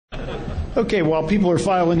Okay, while people are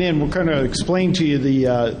filing in, we're going to explain to you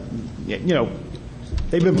the,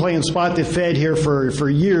 they've been playing Spot the Fed here for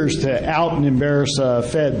years to out and embarrass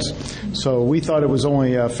feds. So we thought it was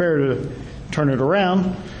only fair to turn it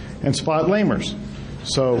around and spot lamers.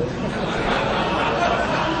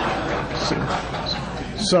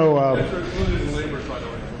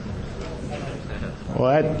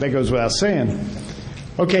 Well, that goes without saying.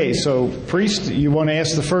 Okay, so Priest, you want to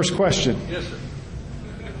ask the first question? Yes, sir.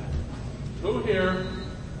 Who here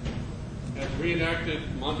has reenacted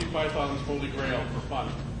Monty Python's Holy Grail for fun?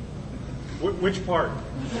 Which part?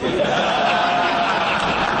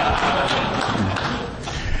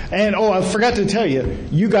 And, I forgot to tell you,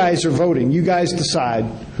 you guys are voting. You guys decide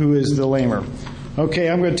who is the lamer. Okay,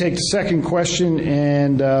 I'm going to take the second question,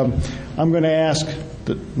 and I'm going to ask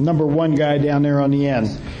the number one guy down there on the end.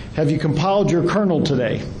 Have you compiled your kernel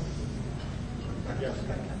today? Yes.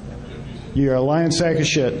 You're a lying sack of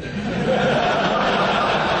shit.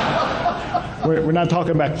 We're not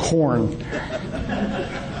talking about corn.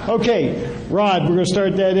 Okay, Rod, we're going to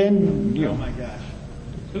start that in. Oh, my gosh.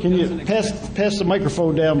 Can you pass the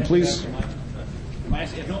microphone down, please? Who am I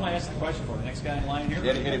asking the question for? The next guy in line here?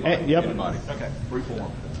 Anybody. Yep. Anybody. Okay. Free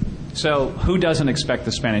form. So, who doesn't expect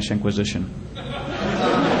the Spanish Inquisition?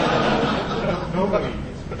 Nobody.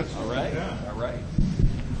 All right. Yeah. All right.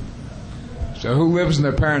 So who lives in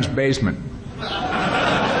their parents' basement?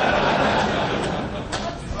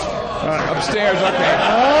 Upstairs, okay.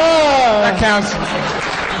 That counts.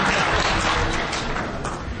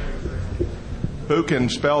 Who can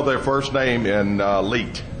spell their first name in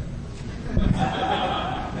leet?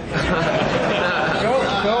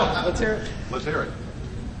 Go. Let's hear it. Let's hear it.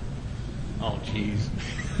 Oh, jeez.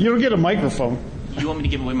 You don't get a microphone. You want me to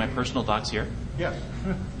give away my personal docs here? Yes.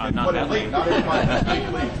 Not that late. Not everybody can speak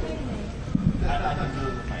leet.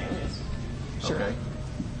 Sure. Okay.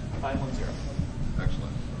 510.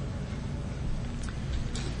 Excellent.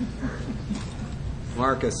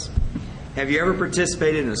 Marcus, have you ever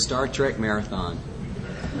participated in a Star Trek marathon?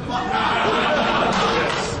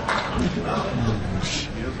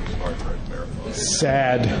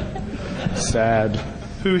 Sad.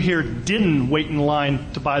 Who here didn't wait in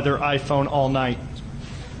line to buy their iPhone all night?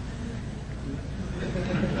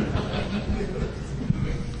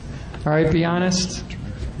 All right, be honest.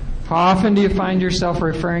 How often do you find yourself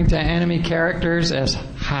referring to enemy characters as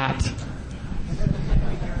hot?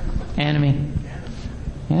 Enemy.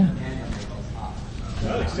 Yeah.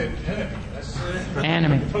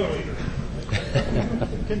 Enemy.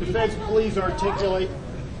 Can the feds please articulate?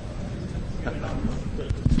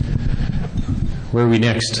 Where are we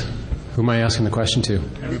next? Who am I asking the question to?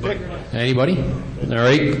 Anybody? All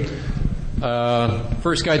right.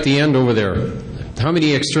 First guy at the end over there. How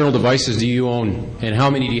many external devices do you own, and how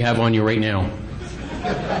many do you have on you right now?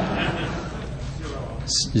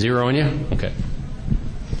 Zero on you? Okay.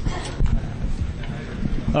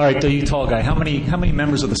 All right, you tall guy. How many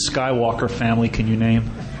members of the Skywalker family can you name?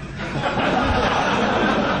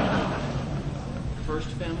 First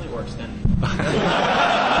family or extended?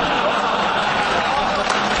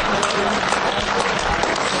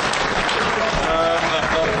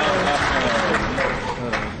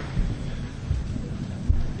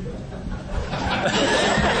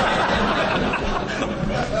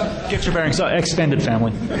 Get your bearings. Extended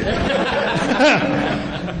family.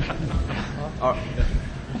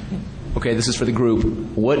 Okay, this is for the group.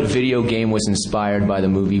 What video game was inspired by the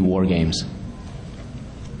movie War Games?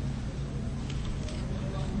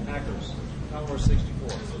 Hackers. Commodore 64.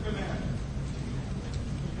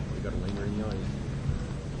 We got a linger in the audience.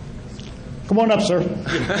 Come on up, sir.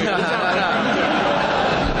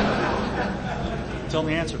 Tell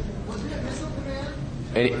me the answer.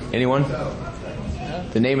 Anyone?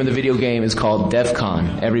 The name of the video game is called DEF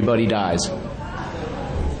CON. Everybody dies.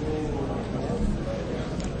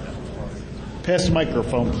 Pass the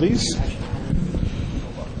microphone, please.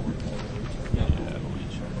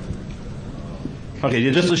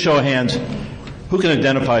 Okay, just a show of hands, who can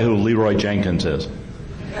identify who Leroy Jenkins is?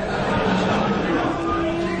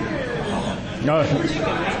 No.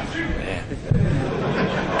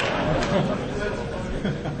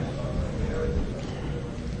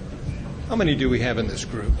 How many do we have in this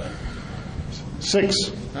group?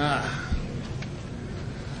 6.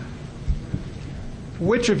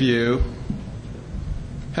 Which of you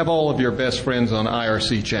have all of your best friends on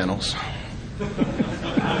IRC channels?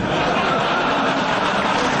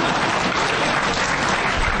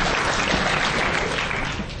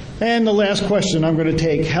 And the last question I'm going to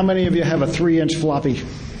take. How many of you have a 3-inch floppy?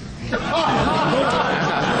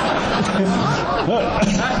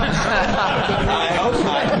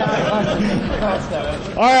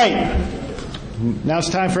 All right. Now it's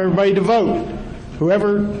time for everybody to vote.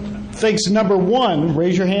 Whoever thinks number 1,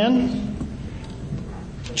 raise your hand.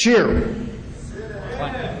 Cheer.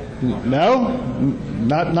 No?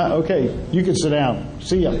 Not okay. You can sit down.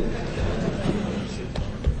 See ya.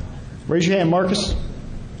 Raise your hand, Marcus.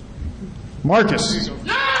 Marcus.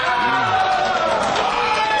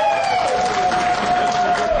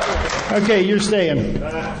 Okay, you're staying.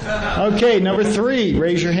 Okay, number 3,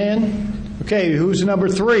 raise your hand. Okay, who's number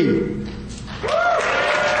 3?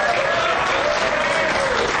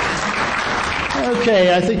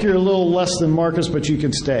 Okay, I think you're a little less than Marcus, but you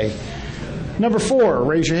can stay. Number 4,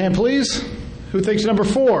 raise your hand, please. Who thinks number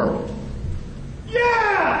 4?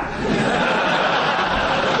 Yeah!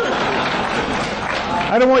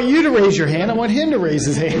 I don't want you to raise your hand. I want him to raise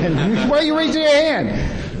his hand. Why are you raising your hand?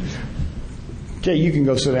 Okay, you can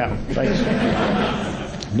go sit down. Thanks.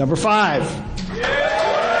 Number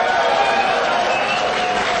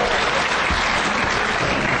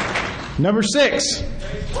 5. Number 6.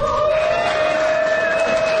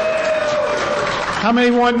 How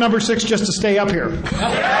many want number 6 just to stay up here?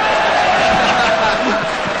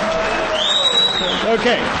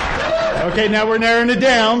 Okay. Okay, now we're narrowing it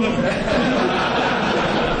down.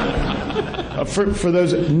 For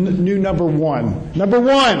those new number 1. Number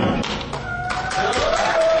 1.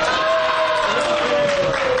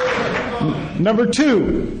 Number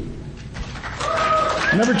 2.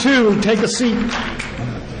 Number 2, take a seat.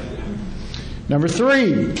 Number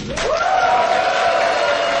 3.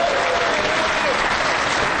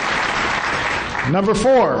 Number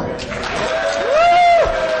 4.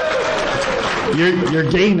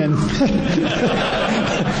 You're gaining.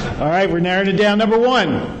 All right, we're narrowing it down. Number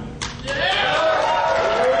 1.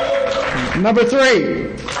 Number 3.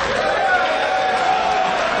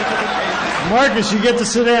 Marcus, you get to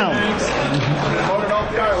sit down.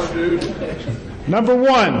 Number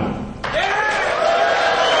 1.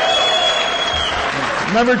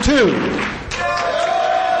 Number 2.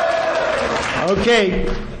 Okay.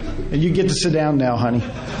 And you get to sit down now, honey.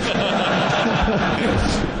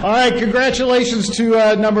 All right, congratulations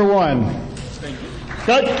to number 1.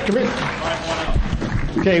 Cut. Come here.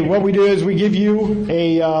 Okay, what we do is we give you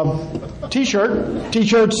a T-shirt.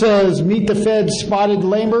 T-shirt says, "Meet the Feds Spotted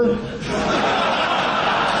Lamer."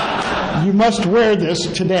 You must wear this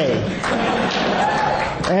today.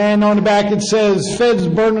 And on the back it says, "Feds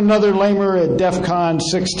burn another lamer at DEF CON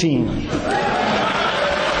 16.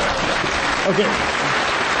 Okay.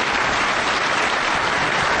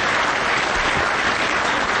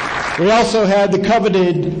 We also had the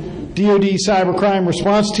coveted DoD Cybercrime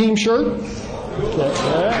Response Team shirt.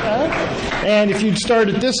 And if you'd start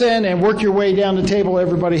at this end and work your way down the table,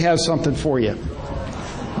 everybody has something for you.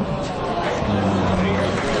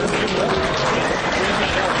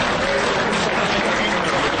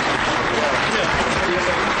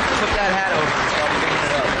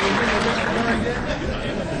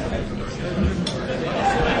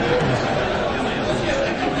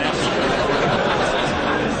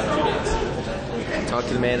 Talk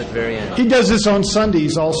to the man at the very end. He does this on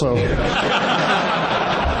Sundays also.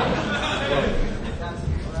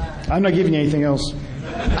 I'm not giving you anything else.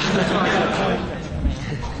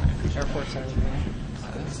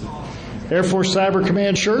 Air Force Cyber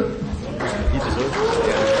Command shirt.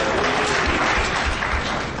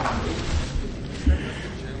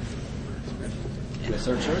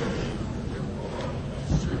 USCERT shirt.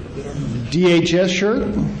 DHS shirt.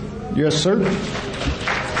 USCERT.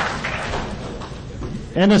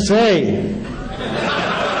 NSA.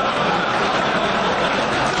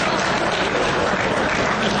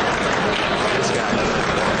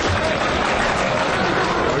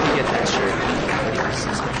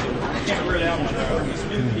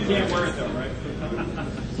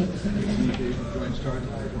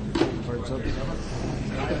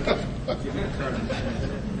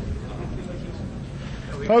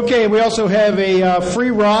 Okay, we also have a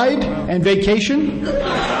free ride and vacation.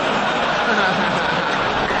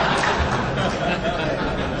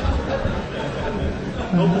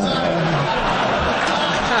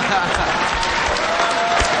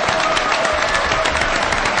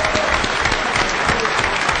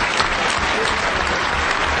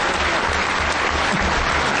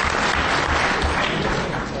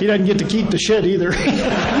 He doesn't get to keep the shit either.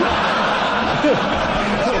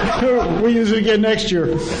 We'll use it again next year.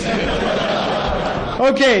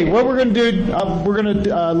 Okay, what we're going to do, we're going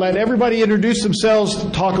to let everybody introduce themselves,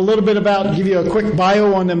 talk a little bit about, give you a quick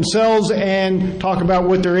bio on themselves, and talk about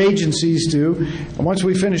what their agencies do. And once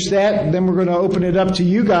we finish that, then we're going to open it up to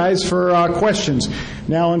you guys for questions.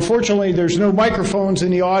 Now, unfortunately, there's no microphones in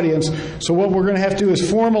the audience, so what we're going to have to do is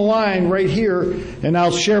form a line right here, and I'll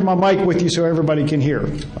share my mic with you so everybody can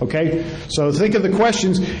hear. Okay? So think of the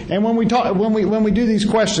questions, and when we do these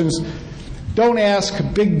questions, don't ask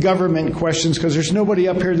big government questions because there's nobody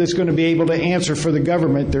up here that's going to be able to answer for the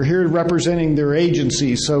government. They're here representing their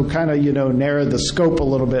agencies, so kind of, narrow the scope a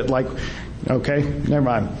little bit. Okay, never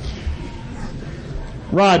mind.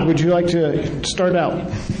 Rod, would you like to start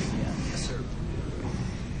out?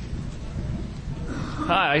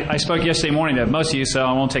 Hi, I spoke yesterday morning to most of you, so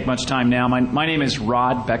I won't take much time now. My name is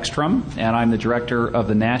Rod Beckstrom, and I'm the director of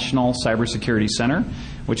the National Cybersecurity Center,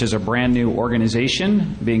 which is a brand new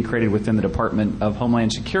organization being created within the Department of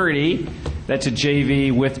Homeland Security. That's a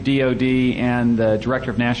JV with DOD and the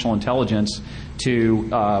Director of National Intelligence to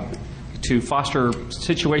foster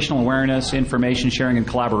situational awareness, information sharing, and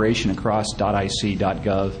collaboration across .ic,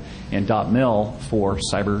 .gov, and .mil for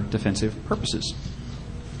cyber defensive purposes.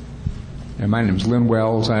 My name is Lynn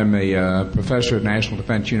Wells. I'm a professor at National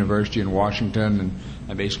Defense University in Washington, and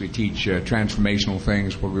I basically teach transformational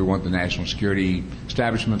things, what we want the national security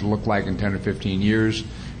establishment to look like in 10 or 15 years,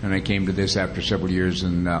 and I came to this after several years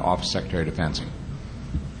in Office of Secretary of Defense.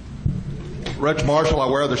 Rich Marshall, I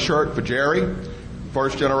wear the shirt for Jerry,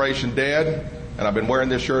 first generation dad, and I've been wearing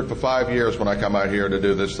this shirt for 5 years when I come out here to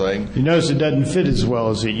do this thing. You notice it doesn't fit as well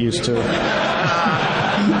as it used to.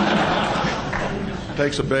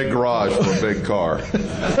 Takes a big garage for a big car.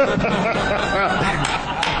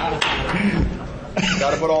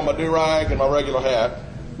 Got to put on my do-rag and my regular hat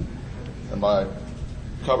and my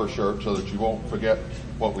cover shirt so that you won't forget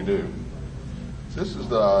what we do. This is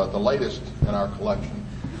the latest in our collection.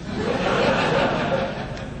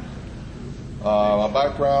 My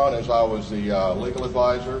background is I was the legal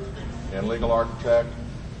advisor and legal architect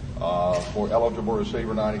for Eligible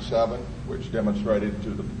Receiver 97, which demonstrated to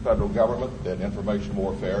the federal government that information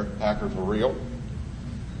warfare, hackers are real.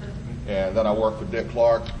 And then I worked for Dick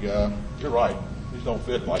Clark. You're right. These don't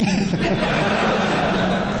fit like this.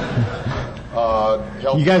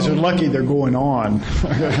 You guys are lucky they're going on.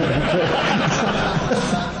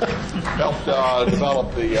 Helped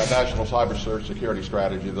develop the National Cyber Security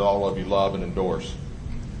Strategy that all of you love and endorse.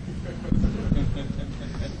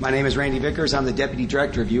 My name is Randy Vickers. I'm the Deputy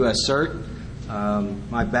Director of USCERT.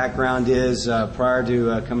 My background is, prior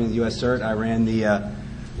to coming to USCERT, I ran the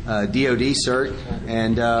DOD CERT,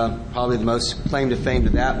 and probably the most claim to fame to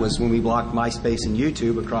that was when we blocked MySpace and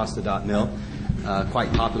YouTube across the .mil.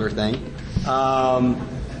 Quite popular thing.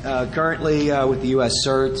 Currently with the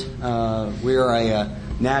USCERT, we are a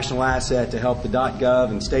national asset to help the .gov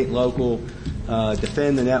and state and local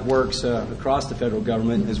defend the networks across the federal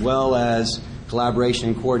government, as well as collaboration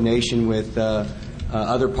and coordination with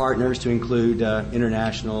other partners to include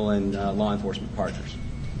international and law enforcement partners.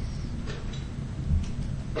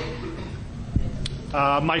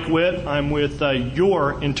 Mike Witt. I'm with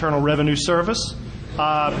your Internal Revenue Service.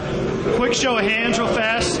 Quick show of hands real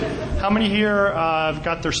fast. How many here have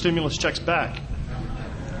got their stimulus checks back?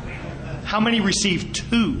 How many received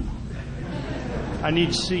 2? I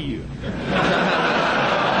need to see you.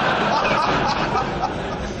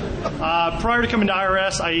 Prior to coming to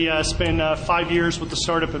IRS, I spent 5 years with the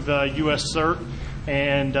startup of USCERT,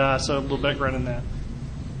 and so a little background in that.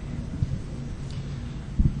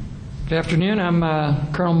 Good afternoon. I'm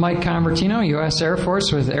Colonel Mike Convertino, U.S. Air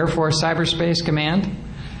Force with Air Force Cyberspace Command.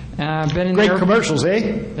 I've been in Great commercials,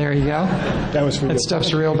 eh? There you go. That was for that you.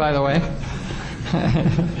 Stuff's real, by the way.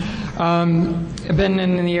 I've been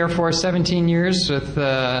in the Air Force 17 years with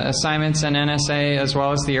assignments in NSA as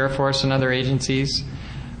well as the Air Force and other agencies.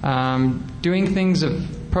 Doing things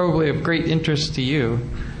probably of great interest to you,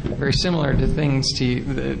 very similar to things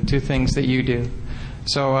that you do.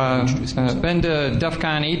 So been to DEF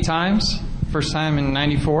CON 8 times, first time in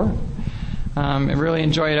 '94. I really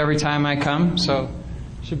enjoy it every time I come, so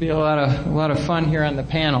should be a lot of fun here on the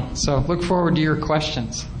panel. So look forward to your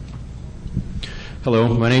questions. Hello,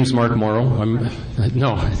 my name's Marc Morrow.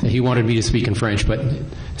 No, he wanted me to speak in French, but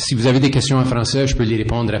si vous avez des questions en français, je peux les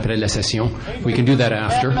répondre après la session. We can do that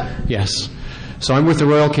after. Yes. So I'm with the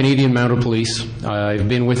Royal Canadian Mounted Police. I've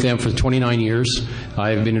been with them for 29 years.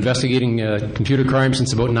 I've been investigating computer crime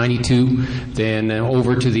since about 92, then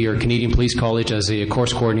over to the Canadian Police College as a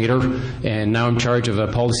course coordinator, and now I'm in charge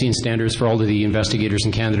of policy and standards for all of the investigators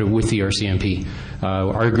in Canada with the RCMP.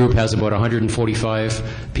 Our group has about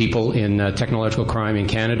 145 people in technological crime in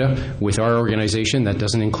Canada with our organization. That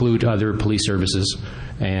doesn't include other police services.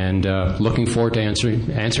 And looking forward to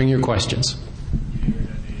answering your questions.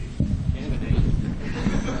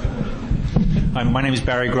 Hi, my name is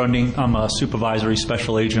Barry Grunding. I'm a supervisory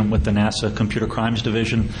special agent with the NASA Computer Crimes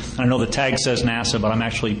Division. I know the tag says NASA, but I'm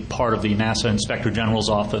actually part of the NASA Inspector General's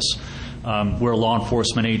office. We're a law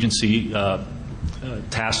enforcement agency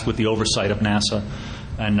tasked with the oversight of NASA.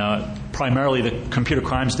 And primarily the Computer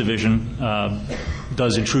Crimes Division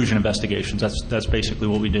does intrusion investigations. That's basically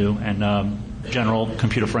what we do. And general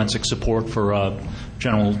computer forensic support for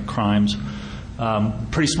general crimes.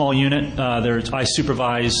 Pretty small unit. I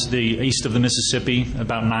supervise the east of the Mississippi,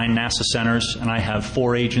 about 9 NASA centers, and I have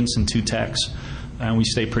 4 agents and 2 techs. And we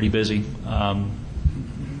stay pretty busy,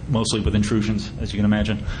 mostly with intrusions, as you can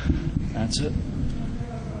imagine. That's it.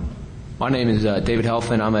 My name is David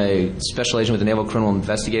Helfman. I'm a special agent with the Naval Criminal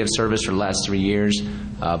Investigative Service for the last 3 years.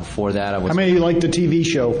 Before that, I was... How many of you like the TV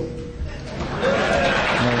show?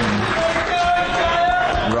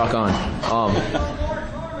 Rock on.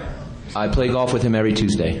 I play golf with him every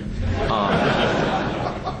Tuesday.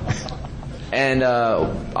 And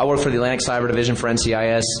I work for the Atlantic Cyber Division for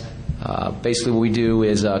NCIS. Basically what we do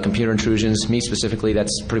is computer intrusions. Me specifically,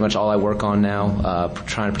 that's pretty much all I work on now,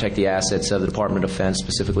 trying to protect the assets of the Department of Defense,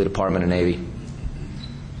 specifically Department of Navy.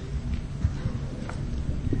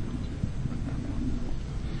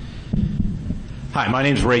 Hi, my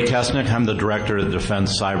name is Ray Kesnick. I'm the director of the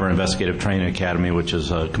Defense Cyber Investigative Training Academy, which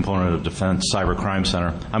is a component of Defense Cyber Crime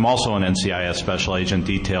Center. I'm also an NCIS special agent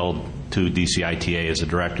detailed to DCITA as a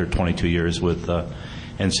director, 22 years with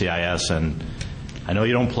NCIS. And I know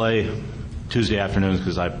you don't play Tuesday afternoons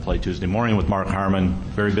because I play Tuesday morning with Mark Harmon.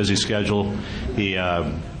 Very busy schedule. He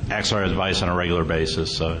asks our advice on a regular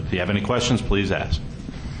basis. So if you have any questions, please ask.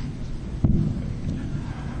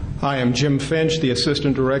 Hi, I'm Jim Finch, the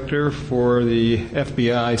Assistant Director for the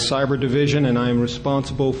FBI Cyber Division, and I'm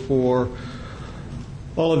responsible for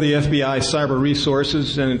all of the FBI cyber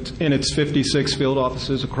resources in its 56 field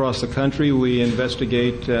offices across the country. We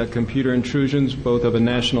investigate computer intrusions, both of a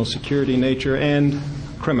national security nature and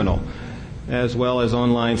criminal, as well as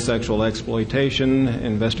online sexual exploitation,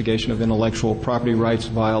 investigation of intellectual property rights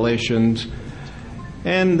violations.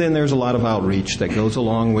 And then there's a lot of outreach that goes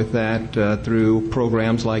along with that through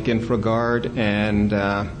programs like InfraGuard and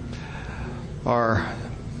our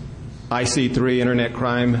IC3 Internet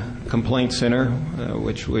Crime Complaint Center,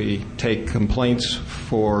 which we take complaints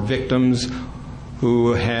for victims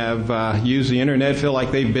who have used the Internet, feel like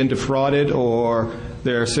they've been defrauded or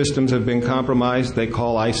their systems have been compromised. They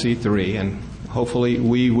call IC3, and hopefully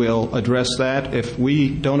we will address that. If we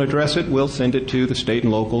don't address it, we'll send it to the state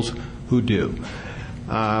and locals who do.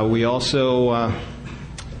 We also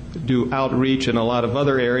do outreach in a lot of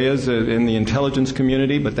other areas in the intelligence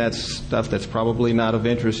community, but that's stuff that's probably not of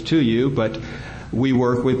interest to you. But we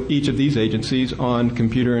work with each of these agencies on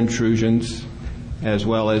computer intrusions, as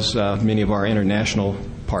well as many of our international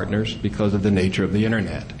partners because of the nature of the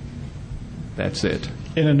Internet. That's it.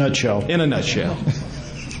 In a nutshell. In a nutshell.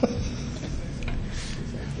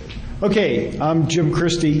 Okay, I'm Jim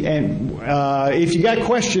Christie, and if you got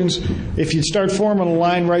questions, if you'd start forming a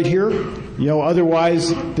line right here,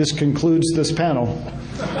 otherwise this concludes this panel.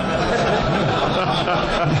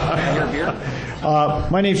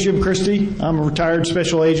 My name's Jim Christie. I'm a retired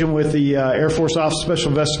special agent with the Air Force Office of Special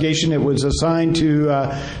Investigation. It was assigned to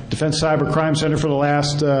Defense Cyber Crime Center for the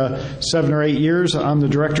last 7 or 8 years. I'm the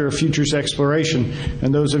Director of Futures Exploration.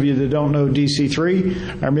 And those of you that don't know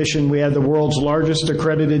DC3, our mission, we had the world's largest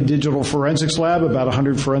accredited digital forensics lab, about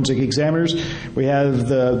 100 forensic examiners. We have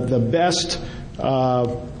the best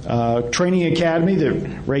training academy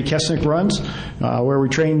that Ray Kesnick runs, where we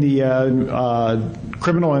train the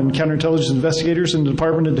criminal and counterintelligence investigators in the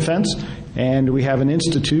Department of Defense. And we have an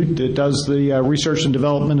institute that does the research and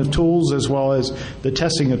development of tools as well as the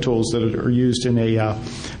testing of tools that are used in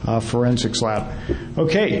a forensics lab.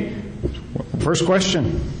 Okay, first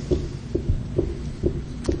question.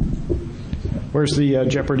 Where's the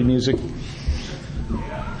Jeopardy music?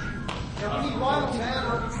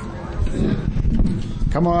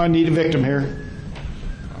 Come on, need a victim here.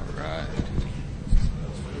 All right.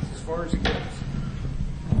 As far as it goes.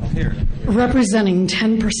 Here. Representing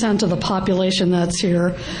 10% of the population that's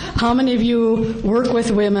here, how many of you work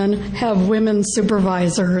with women, have women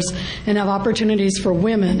supervisors, and have opportunities for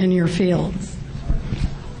women in your field?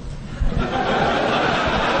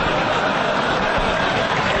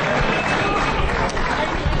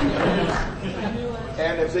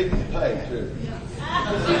 it's equal pay, too.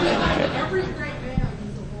 Every great man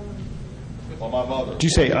is a woman. Well, my mother. Did you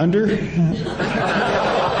say under?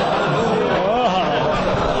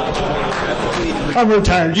 I'm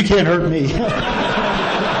retired. You can't hurt me.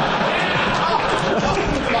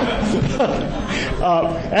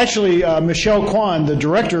 Actually, Michelle Kwan, the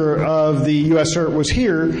director of the USCERT, was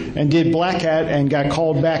here and did Black Hat and got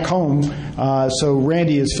called back home. So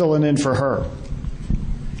Randy is filling in for her.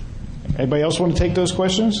 Anybody else want to take those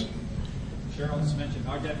questions? Cheryl just mentioned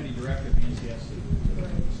our deputy director of the NCIS.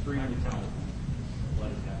 Extremely talented.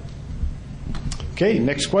 Okay,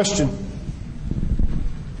 next question.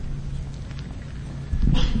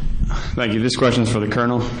 Thank you. This question is for the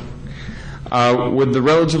Colonel. With the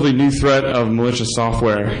relatively new threat of malicious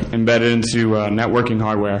software embedded into networking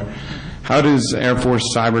hardware, how does Air Force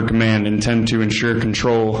Cyber Command intend to ensure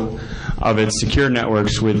control of its secure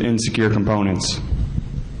networks with insecure components?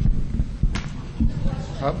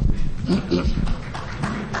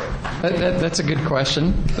 That's a good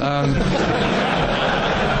question.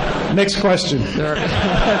 Next question.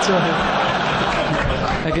 That's right.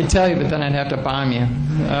 I could tell you, but then I'd have to bomb you.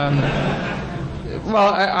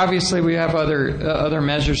 Well, obviously, we have other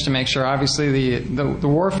measures to make sure. Obviously, the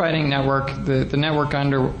warfighting network, the network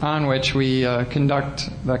on which we conduct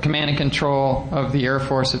the command and control of the Air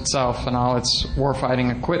Force itself and all its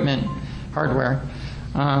warfighting equipment, hardware,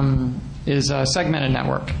 is a segmented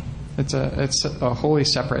network. It's a wholly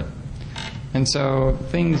separate, and so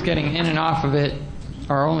things getting in and off of it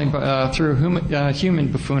are only through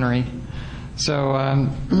human buffoonery. So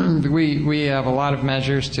we have a lot of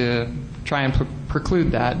measures to try and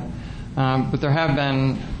preclude that, but there have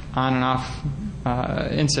been on and off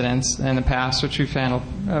incidents in the past which we've handled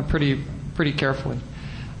pretty carefully.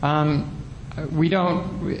 We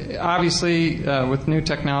don't, obviously, with new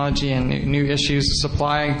technology and new issues,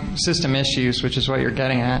 supply system issues, which is what you're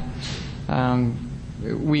getting at.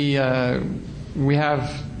 We are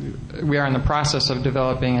in the process of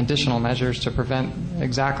developing additional measures to prevent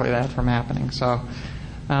exactly that from happening. So,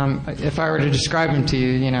 if I were to describe them to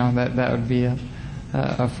you, that would be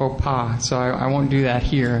a faux pas. So I won't do that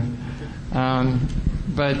here.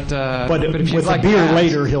 But if with like a beer that,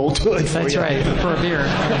 later, he'll do it. That's right, for a beer.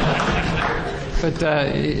 But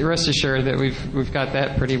rest assured that we've got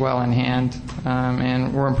that pretty well in hand,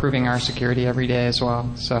 and we're improving our security every day as well.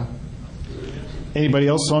 So, anybody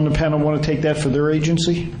else on the panel want to take that for their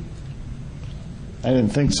agency? I didn't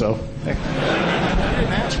think so.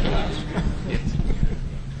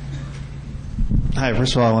 Hi,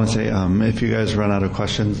 first of all, I want to say if you guys run out of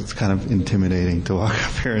questions, it's kind of intimidating to walk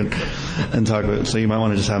up here and talk about it, so you might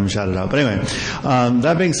want to just have them shout it out. But anyway,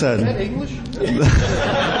 that being said... Is that English?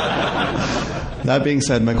 That being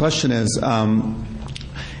said, my question is,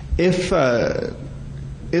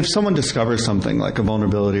 if someone discovers something like a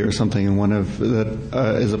vulnerability or something in one of that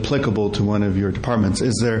is applicable to one of your departments,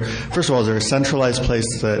 is there a centralized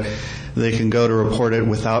place that they can go to report it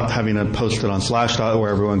without having to post it on Slashdot where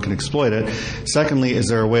everyone can exploit it? Secondly, is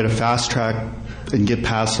there a way to fast track and get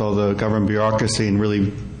past all the government bureaucracy and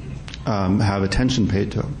really have attention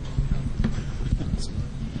paid to them?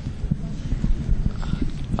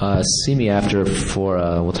 See me after for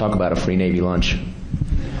we'll talk about a free Navy lunch.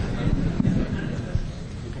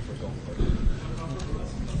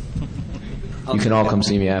 You can all come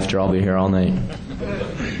see me after. I'll be here all night.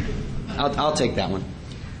 I'll take that one.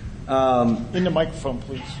 In the microphone,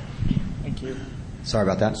 please. Thank you. Sorry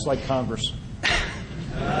about that. It's like Congress.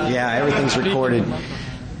 Yeah, everything's recorded.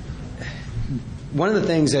 One of the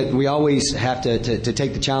things that we always have to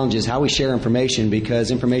take the challenge is how we share information, because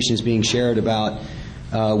information is being shared about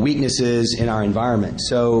weaknesses in our environment.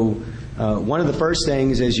 So one of the first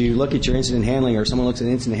things as you look at your incident handling, or someone looks at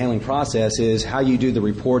an incident handling process, is how you do the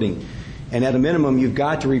reporting. And at a minimum, you've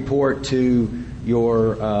got to report to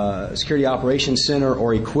your Security Operations Center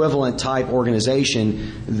or equivalent type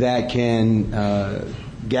organization that can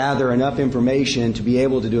gather enough information to be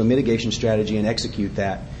able to do a mitigation strategy and execute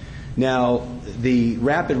that. Now, the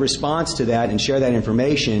rapid response to that and share that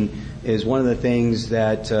information is one of the things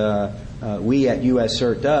that we at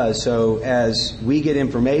USCERT does. So as we get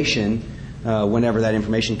information, whenever that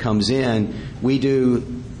information comes in, we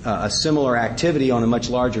do a similar activity on a much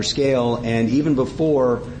larger scale, and even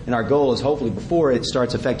before, and our goal is hopefully before it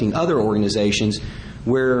starts affecting other organizations,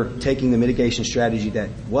 we're taking the mitigation strategy that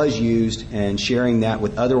was used and sharing that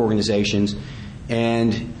with other organizations.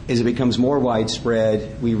 And as it becomes more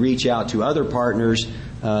widespread, we reach out to other partners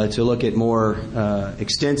to look at more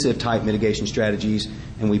extensive type mitigation strategies,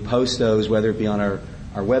 and we post those, whether it be on our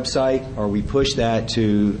website or we push that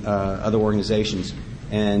to other organizations.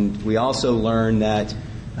 And we also learn that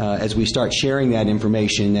as we start sharing that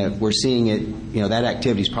information, that we're seeing it, that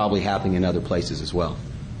activity is probably happening in other places as well.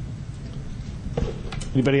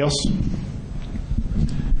 Anybody else?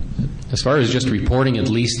 As far as just reporting at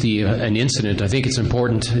least an incident, I think it's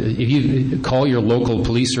important. If you call your local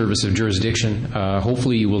police service of jurisdiction,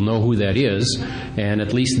 hopefully you will know who that is, and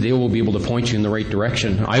at least they will be able to point you in the right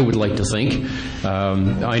direction, I would like to think.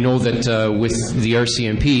 I know that with the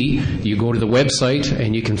RCMP, you go to the website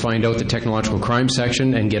and you can find out the technological crime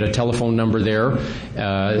section and get a telephone number there.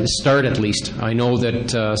 Start at least. I know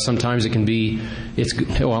that sometimes it can be,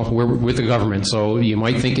 we're with the government, so you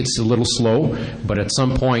might think it's a little slow, but at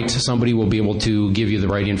some point somebody will be able to give you the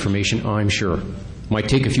right information, I'm sure. Might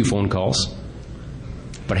take a few phone calls,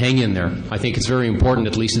 but hang in there. I think it's very important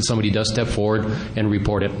at least that somebody does step forward and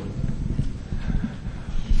report it.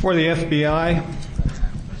 For the FBI,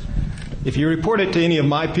 if you report it to any of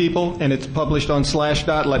my people and it's published on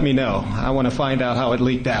Slashdot, let me know. I want to find out how it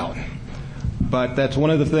leaked out. But that's one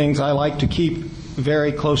of the things I like to keep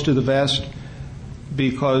very close to the vest,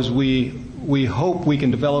 because we hope we can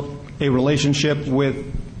develop a relationship with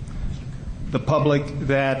the public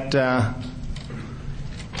that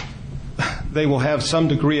they will have some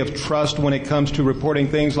degree of trust when it comes to reporting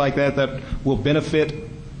things like that will benefit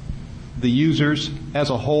the users as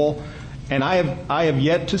a whole. And I have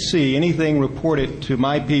yet to see anything reported to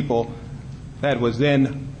my people that was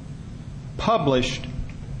then published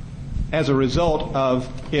as a result of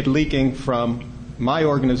it leaking from my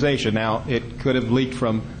organization. Now, it could have leaked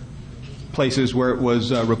from places where it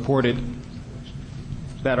was reported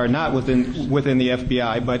that are not within the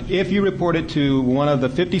FBI. But if you report it to one of the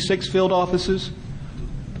 56 field offices,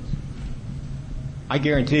 I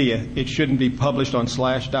guarantee you it shouldn't be published on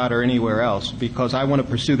Slashdot or anywhere else, because I want to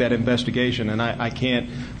pursue that investigation, and I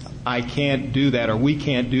can't do that, or we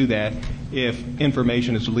can't do that if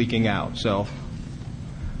information is leaking out. So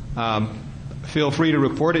feel free to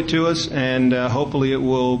report it to us, and hopefully it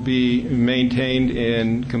will be maintained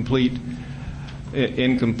in complete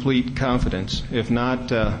confidence. If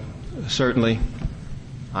not, certainly,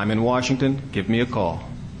 I'm in Washington. Give me a call.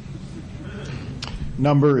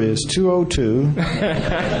 Number is 202.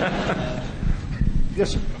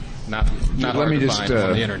 Yes, sir. Not let me just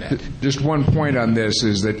on the internet. Just one point on this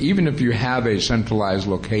is that even if you have a centralized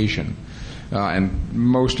location, and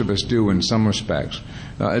most of us do in some respects,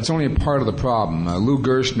 it's only a part of the problem. Lou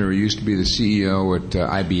Gerstner, who used to be the CEO at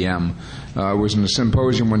IBM, was in a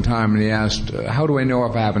symposium one time, and he asked, how do I know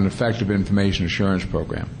if I have an effective information assurance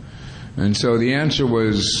program? And so the answer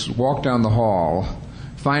was, walk down the hall,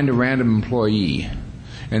 find a random employee,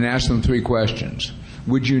 and ask them 3 questions.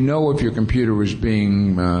 Would you know if your computer was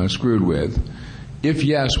being screwed with? If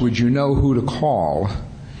yes, would you know who to call?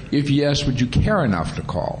 If yes, would you care enough to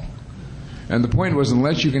call? And the point was,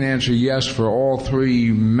 unless you can answer yes for all 3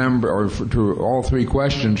 to all 3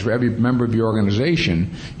 questions for every member of your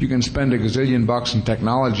organization, you can spend a gazillion bucks in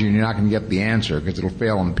technology and you're not going to get the answer, because it'll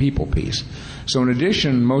fail on the people piece. So in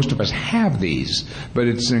addition, most of us have these, but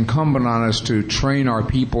it's incumbent on us to train our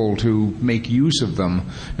people to make use of them,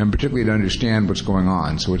 and particularly to understand what's going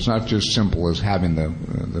on. So it's not just simple as having the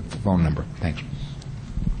phone number. Thanks.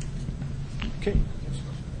 Okay.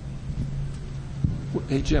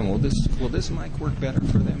 Hey, Jim, will this mic work better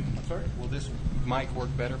for them? I'm sorry? Will this mic work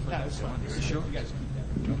better for them? Sure.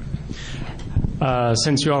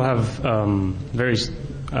 Since you all have all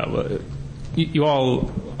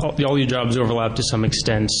your jobs overlap to some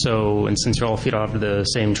extent, and since you all feed off of the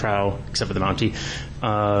same trowel, except for the Mountie,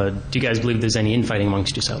 do you guys believe there's any infighting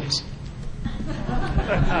amongst yourselves?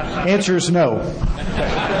 Answer is no.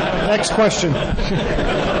 Next question.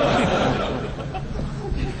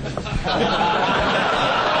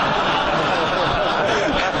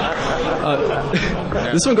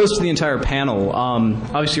 This one goes to the entire panel.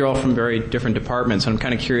 Obviously, you're all from very different departments, and I'm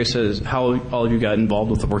kind of curious as how all of you got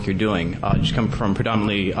involved with the work you're doing. Did you come from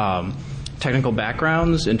predominantly technical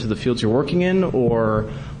backgrounds into the fields you're working in,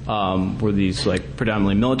 or were these like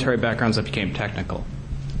predominantly military backgrounds that became technical?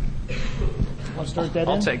 I'll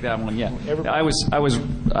take that one. Yeah, I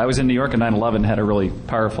was in New York in 9/11, had a really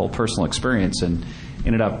powerful personal experience, and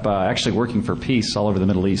ended up actually working for peace all over the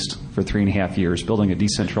Middle East for 3.5 years, building a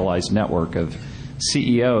decentralized network of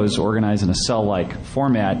CEOs organized in a cell-like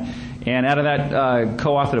format. And out of that,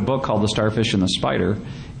 co-authored a book called The Starfish and the Spider,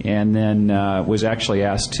 and then was actually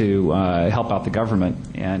asked to help out the government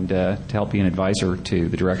and to help be an advisor to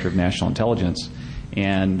the Director of National Intelligence.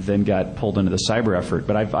 and then got pulled into the cyber effort.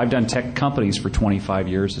 But I've done tech companies for 25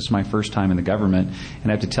 years. This is my first time in the government,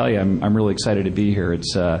 and I have to tell you, I'm really excited to be here.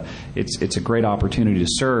 It's a great opportunity to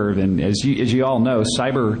serve, and as you all know,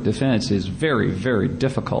 cyber defense is very, very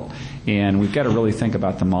difficult, and we've got to really think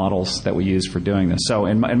about the models that we use for doing this. So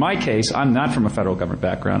in my case, I'm not from a federal government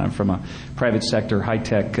background. I'm from a private sector,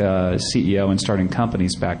 high-tech CEO and starting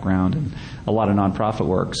companies background, and a lot of nonprofit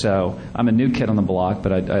work. So I'm a new kid on the block,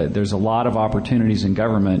 but there's a lot of opportunities in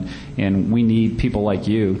government, and we need people like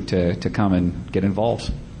you to come and get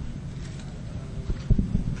involved.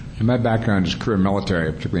 And my background is career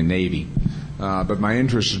military, particularly Navy, but my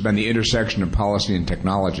interest has been the intersection of policy and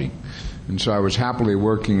technology. And so I was happily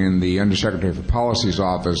working in the Undersecretary for Policy's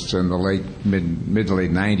office in the mid to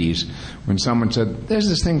late 90s when someone said, there's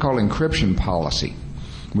this thing called encryption policy.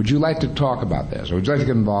 Would you like to talk about this, or would you like to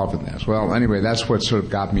get involved in this? Well, anyway, that's what sort of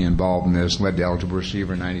got me involved in this, led to Eligible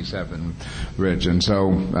Receiver 97, Rich. And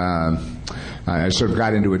so I sort of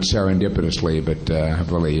got into it serendipitously, but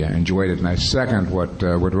I've really enjoyed it. And I second what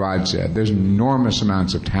Rod said. There's enormous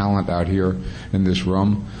amounts of talent out here in this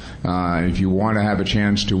room. If you want to have a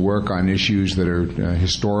chance to work on issues that are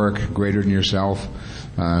historic, greater than yourself,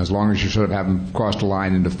 as long as you sort of haven't crossed a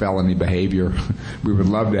line into felony behavior, we would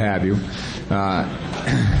love to have you.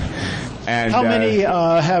 And, how many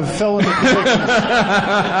have felony convictions?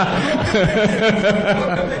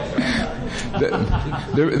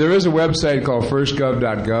 There is a website called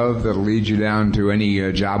firstgov.gov that'll lead you down to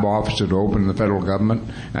any job office that open in the federal government.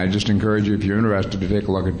 I just encourage you, if you're interested, to take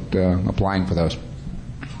a look at applying for those.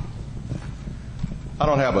 I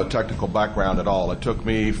don't have a technical background at all. It took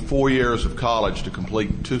me 4 years of college to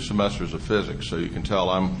complete 2 semesters of physics, so you can tell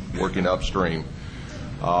I'm working upstream.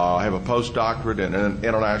 I have a postdoctorate in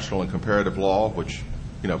international and comparative law, which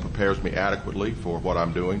prepares me adequately for what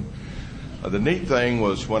I'm doing. The neat thing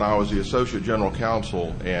was when I was the Associate General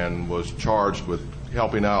Counsel and was charged with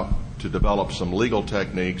helping out to develop some legal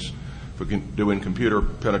techniques for doing computer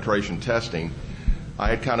penetration testing, I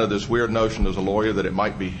had kind of this weird notion as a lawyer that it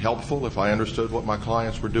might be helpful if I understood what my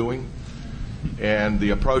clients were doing. And the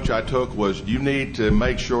approach I took was, you need to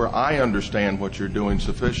make sure I understand what you're doing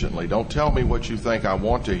sufficiently. Don't tell me what you think I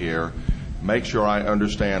want to hear. Make sure I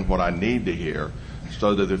understand what I need to hear,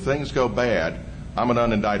 so that if things go bad, I'm an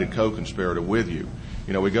unindicted co-conspirator with you.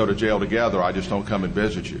 We go to jail together, I just don't come and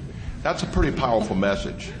visit you. That's a pretty powerful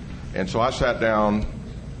message. And so I sat down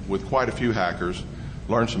with quite a few hackers,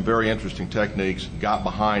 learned some very interesting techniques, got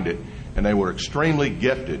behind it, and they were extremely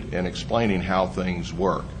gifted in explaining how things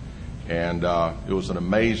work. And it was an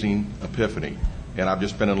amazing epiphany. And I've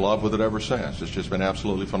just been in love with it ever since. It's just been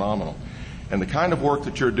absolutely phenomenal. And the kind of work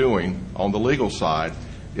that you're doing on the legal side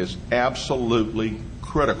is absolutely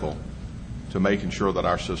critical to making sure that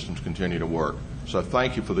our systems continue to work. So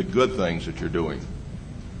thank you for the good things that you're doing.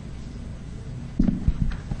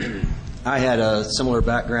 I had a similar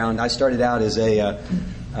background. I started out as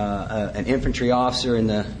an infantry officer in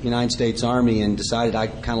the United States Army and decided I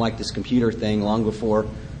kind of liked this computer thing long before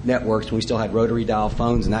networks, when we still had rotary dial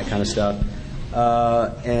phones and that kind of stuff,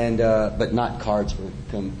 but not cards for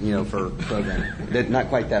programming. Not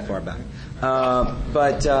quite that far back.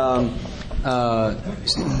 But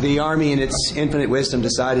the Army, in its infinite wisdom,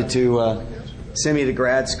 decided to send me to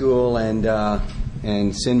grad school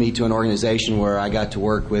and send me to an organization where I got to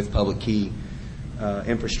work with public key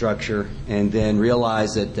infrastructure, and then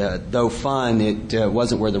realized that though fun, it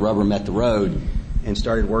wasn't where the rubber met the road, and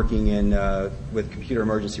started working with computer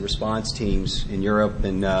emergency response teams in Europe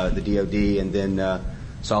and the DoD, and then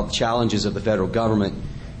saw the challenges of the federal government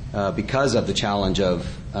because of the challenge of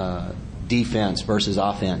defense versus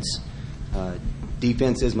offense.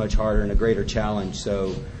 Defense is much harder and a greater challenge,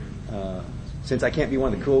 so since I can't be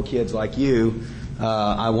one of the cool kids like you,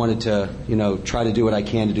 I wanted to, try to do what I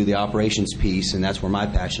can to do the operations piece, and that's where my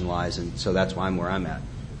passion lies, and so that's why I'm where I'm at.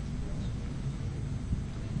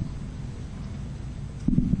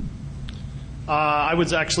 I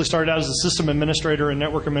was actually started out as a system administrator and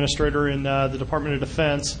network administrator in the Department of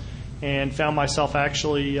Defense, and found myself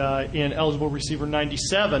actually in Eligible Receiver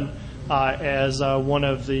 97 as one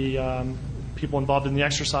of the people involved in the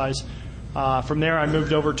exercise. From there, I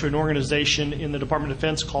moved over to an organization in the Department of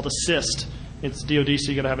Defense called ASSIST. It's DoD,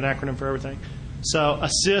 so you got to have an acronym for everything. So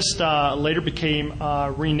ASSIST later became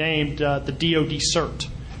renamed the DoD CERT.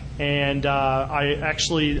 And I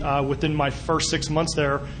actually, within my first 6 months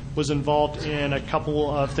there, was involved in a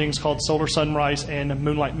couple of things called Solar Sunrise and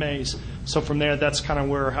Moonlight Maze. So from there, that's kind of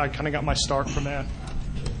where I kind of got my start from that.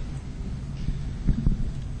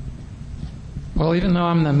 Well, even though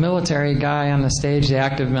I'm the military guy on the stage, the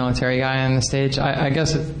active military guy on the stage, I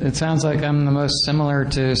guess it sounds like I'm the most similar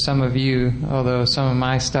to some of you, although some of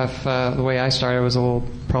my stuff, the way I started was a little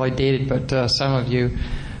probably dated, but some of you.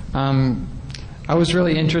 I was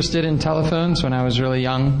really interested in telephones when I was really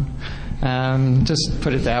young. Just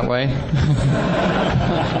put it that way.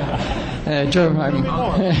 Drove my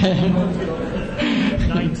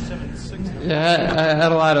Yeah, I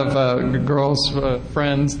had a lot of girls,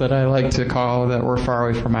 friends that I like to call that were far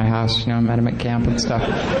away from my house. You know, I met them at camp and stuff.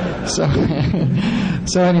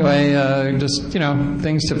 So anyway, just, you know,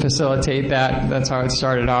 things to facilitate that. That's how it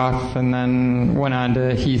started off, and then went on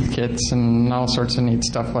to Heath kits and all sorts of neat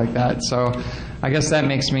stuff like that. So I guess that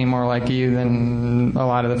makes me more like you than a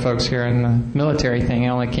lot of the folks here in the military thing. I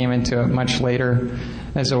only came into it much later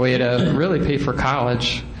as a way to really pay for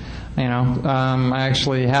college. You know, I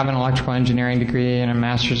actually have an electrical engineering degree and a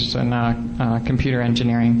master's in computer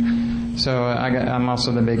engineering. So I'm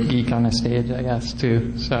also the big geek on the stage, I guess,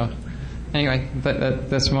 too. So anyway,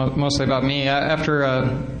 that's mostly about me. After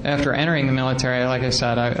entering the military, like I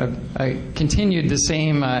said, I continued the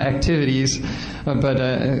same activities,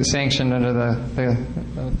 but sanctioned under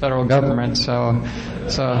the federal government. So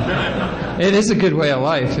it is a good way of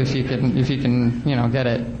life if you can you know, get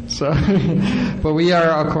it. So, but we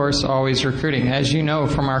are, of course, always recruiting, as you know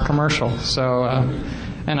from our commercial. So,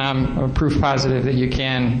 and I'm a proof positive that you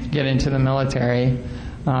can get into the military.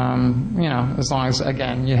 You know, as long as,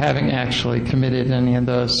 again, you haven't actually committed any of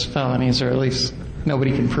those felonies, or at least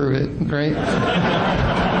nobody can prove it, right?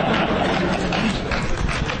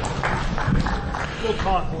 We'll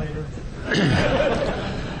talk later.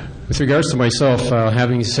 With regards to myself,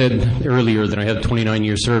 having said earlier that I had 29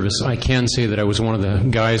 years service, I can say that I was one of the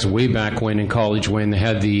guys way back when in college when they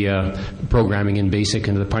had the programming in BASIC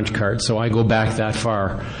into the punch card. So I go back that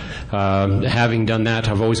far. Having done that,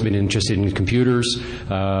 I've always been interested in computers,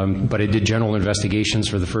 but I did general investigations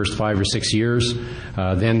for the first 5 or 6 years.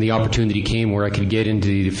 Then the opportunity came where I could get into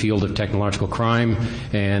the field of technological crime,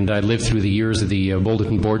 and I lived through the years of the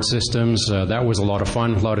bulletin board systems. That was a lot of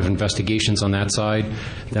fun, a lot of investigations on that side.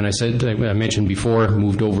 Then I mentioned before,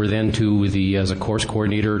 moved over then to as a course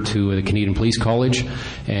coordinator to the Canadian Police College,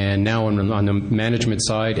 and now on the management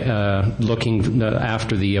side, looking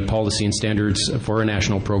after the policy and standards for a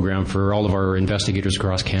national program for all of our investigators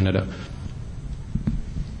across Canada.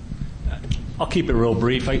 I'll keep it real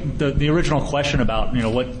brief. The original question about, you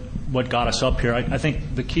know, what got us up here, I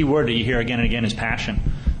think the key word that you hear again and again is passion.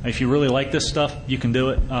 If you really like this stuff, you can do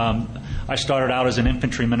it. I started out as an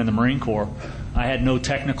infantryman in the Marine Corps. I had no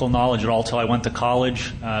technical knowledge at all until I went to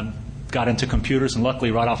college, got into computers, and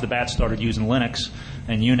luckily right off the bat started using Linux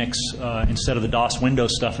and Unix instead of the DOS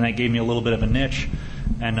Windows stuff, and that gave me a little bit of a niche.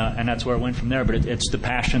 And that's where it went from there. But it's the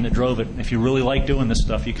passion that drove it. If you really like doing this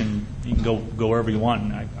stuff, you can go wherever you want.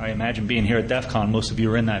 And I imagine being here at DEF CON, most of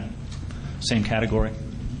you are in that same category.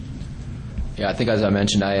 Yeah, I think as I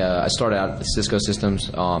mentioned, I started out at Cisco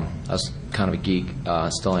Systems. I was kind of a geek,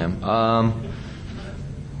 still am.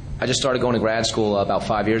 I just started going to grad school about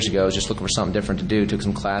 5 years ago. I was just looking for something different to do. Took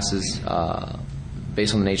some classes.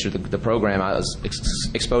 Based on the nature of the program, I was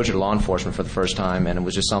exposure to law enforcement for the first time, and it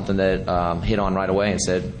was just something that hit on right away and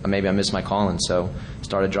said, maybe I missed my calling. So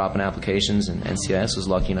started dropping applications, and NCIS was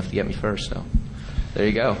lucky enough to get me first. So there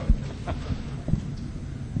you go.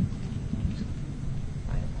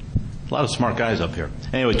 A lot of smart guys up here.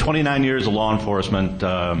 Anyway, 29 years of law enforcement.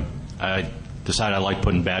 I decided I liked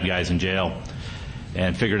putting bad guys in jail,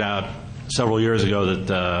 and figured out several years ago that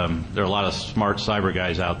there are a lot of smart cyber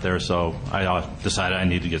guys out there, so I decided I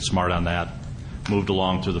need to get smart on that. Moved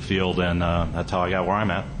along through the field, and that's how I got where I'm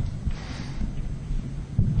at.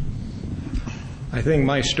 I think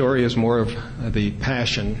my story is more of the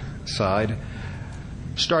passion side.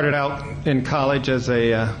 Started out in college as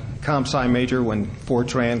a comp sci major when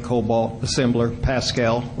Fortran, Cobalt, Assembler,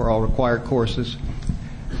 Pascal were all required courses,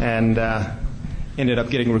 and ended up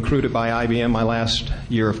getting recruited by IBM my last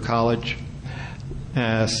year of college.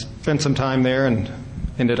 Spent some time there and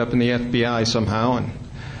ended up in the FBI somehow, and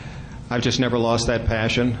I've just never lost that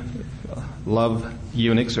passion. Love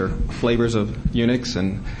Unix, or flavors of Unix,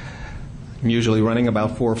 and I'm usually running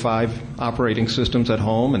about 4 or 5 operating systems at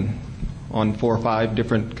home and on 4 or 5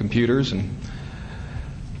 different computers, and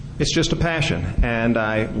it's just a passion, and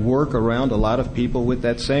I work around a lot of people with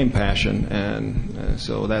that same passion, and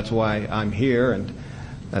so that's why I'm here, and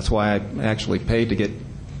that's why I actually paid to get,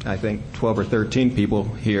 I think, 12 or 13 people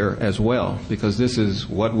here as well, because this is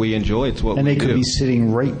what we enjoy. It's what we do. And they could be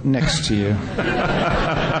sitting right next to you.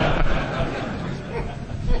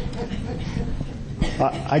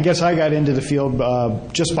 I guess I got into the field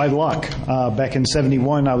just by luck. Back in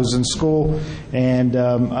 '71, I was in school, and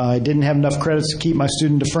I didn't have enough credits to keep my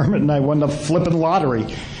student deferment, and I wound up flipping lottery.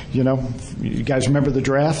 You know, you guys remember the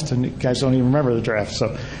draft, and you guys don't even remember the draft.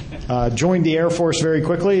 So joined the Air Force very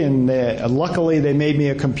quickly, and luckily they made me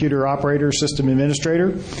a computer operator, system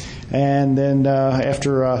administrator. And then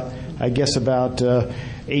after, I guess, about 8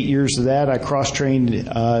 years of that, I cross-trained,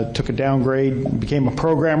 took a downgrade, became a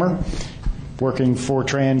programmer, working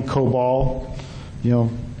Fortran, COBOL,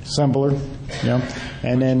 assembler,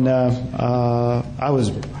 And then I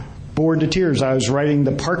was bored to tears. I was writing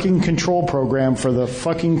the parking control program for the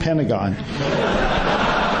fucking Pentagon.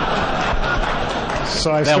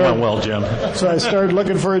 That went well, Jim. So I started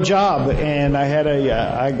looking for a job, and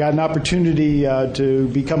I got an opportunity to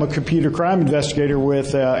become a computer crime investigator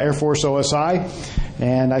with Air Force OSI.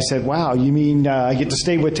 And I said, wow, you mean I get to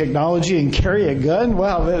stay with technology and carry a gun?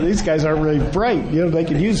 Wow, these guys aren't really bright. They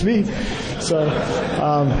could use me. So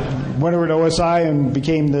went over to OSI and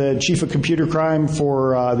became the chief of computer crime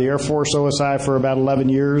for the Air Force OSI for about 11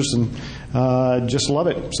 years, and just love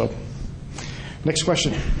it. So next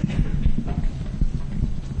question.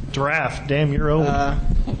 Draft. Damn, you're old.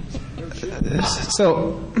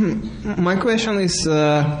 So my question is,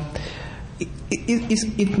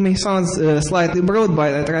 it may sound slightly broad,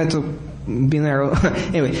 but I try to be narrow.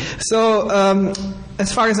 Anyway, so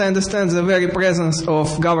as far as I understand, the very presence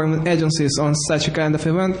of government agencies on such a kind of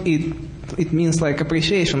event, it means like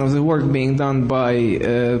appreciation of the work being done by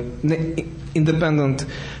independent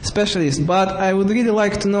specialists. But I would really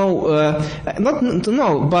like to know, not to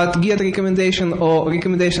know, but get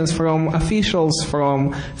recommendations from officials,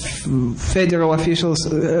 from federal officials,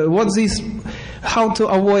 how to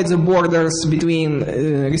avoid the borders between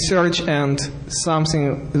research and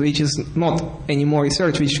something which is not anymore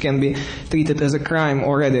research, which can be treated as a crime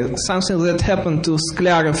already. Something that happened to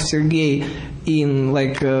Sklarov Sergei in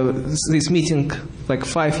this meeting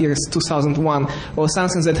 5 years, 2001, or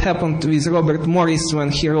something that happened with Robert Morris when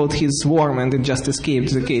he wrote his Worm and it just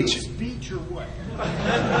escaped the cage. Speech or what?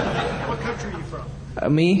 What country are you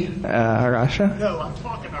from? Me? Russia. No, I'm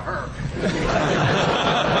talking to her.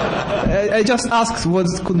 I just asked what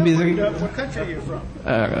could be the... What country are you from?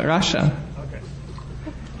 Russia. Okay.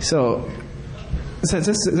 So, that's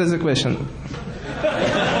the question.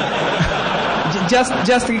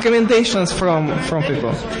 just recommendations from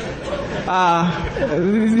people.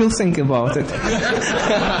 We'll think about it.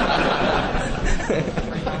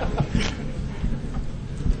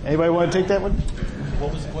 Anybody want to take that one?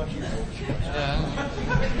 What was the question?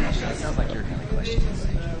 Sounds like your kind of question.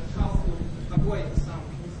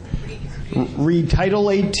 Read Title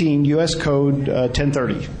 18, U.S. Code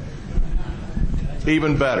 1030.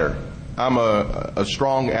 Even better. I'm a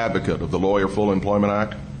strong advocate of the Lawyer Full Employment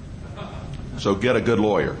Act. So get a good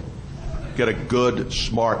lawyer. Get a good,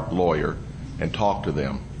 smart lawyer and talk to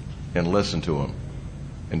them and listen to them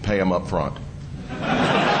and pay them up front.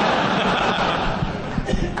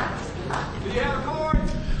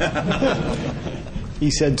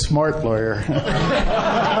 He said smart lawyer.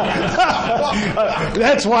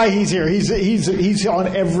 That's why he's here. He's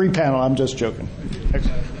on every panel. I'm just joking.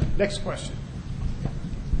 Next question.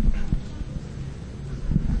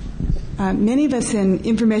 Many of us in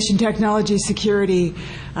information technology security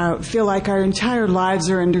feel like our entire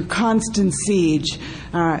lives are under constant siege.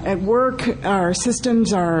 At work, our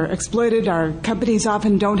systems are exploited. Our companies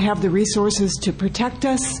often don't have the resources to protect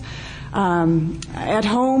us. At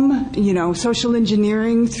home, social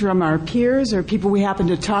engineering from our peers or people we happen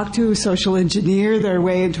to talk to social engineer their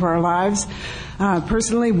way into our lives.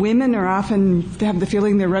 Personally, women often have the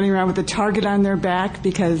feeling they're running around with a target on their back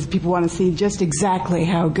because people want to see just exactly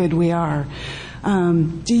how good we are.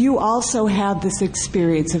 Do you also have this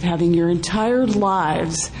experience of having your entire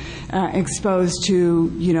lives exposed to,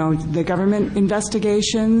 the government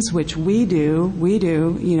investigations, which we do,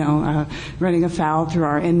 running afoul through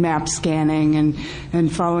our Nmap scanning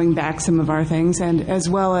and following back some of our things, and as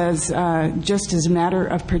well as just as a matter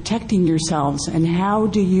of protecting yourselves, and how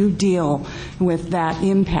do you deal with that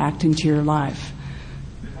impact into your life?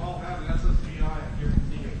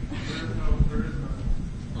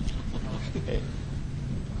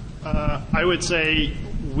 I would say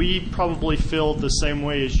we probably feel the same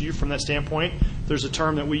way as you from that standpoint. There's a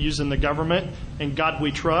term that we use in the government, and God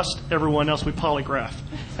we trust, everyone else we polygraph.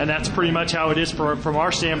 And that's pretty much how it is from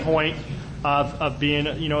our standpoint of being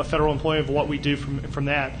a federal employee, of what we do from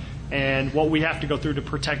that, and what we have to go through to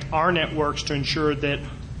protect our networks to ensure that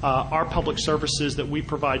our public services that we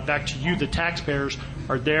provide back to you, the taxpayers,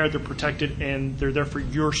 are there, they're protected, and they're there for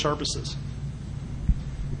your services.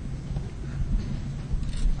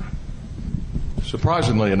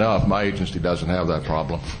 Surprisingly enough, my agency doesn't have that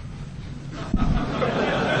problem.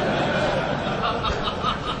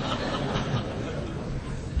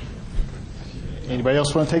 Anybody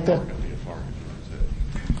else want to take that?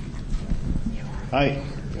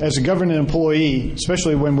 As a government employee,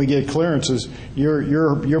 especially when we get clearances,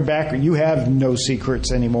 you're back. You have no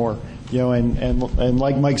secrets anymore. And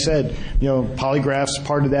like Mike said, polygraphs,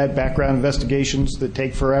 part of that, background investigations that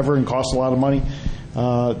take forever and cost a lot of money.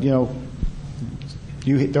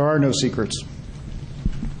 There are no secrets.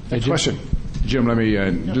 Question. Jim, let me I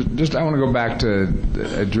want to go back to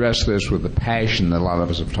address this with the passion that a lot of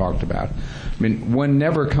us have talked about. I mean, one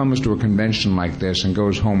never comes to a convention like this and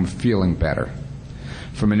goes home feeling better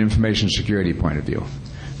from an information security point of view.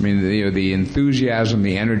 I mean, the enthusiasm,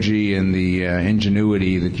 the energy, and the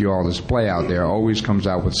ingenuity that you all display out there always comes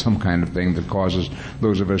out with some kind of thing that causes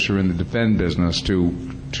those of us who are in the defense business to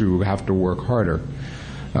have to work harder.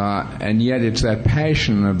 And yet it's that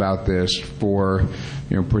passion about this for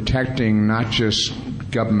protecting not just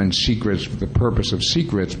government secrets for the purpose of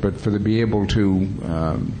secrets, but for to be able to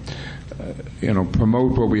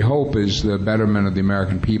promote what we hope is the betterment of the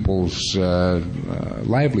American people's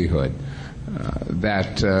livelihood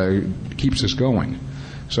that keeps us going.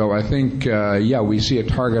 So I think, we see a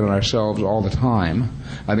target on ourselves all the time.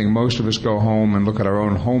 I think most of us go home and look at our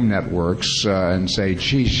own home networks and say,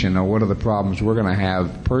 geez, what are the problems we're going to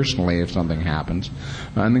have personally if something happens?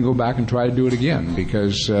 And then go back and try to do it again,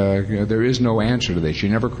 because there is no answer to this. You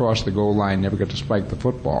never cross the goal line, never get to spike the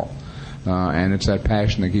football. And it's that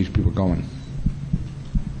passion that keeps people going.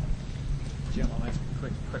 Jim, I'll make a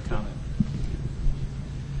quick comment.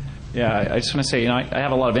 Yeah, I just want to say, I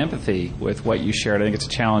have a lot of empathy with what you shared. I think it's a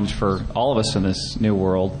challenge for all of us in this new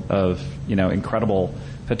world of, incredible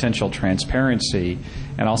potential transparency.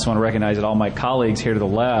 And I also want to recognize that all my colleagues here to the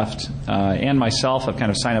left and myself have kind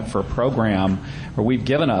of signed up for a program where we've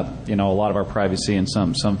given up, a lot of our privacy in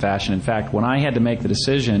some fashion. In fact, when I had to make the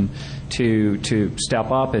decision to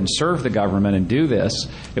step up and serve the government and do this,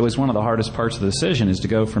 it was one of the hardest parts of the decision, is to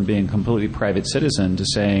go from being a completely private citizen to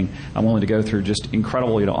saying I'm willing to go through just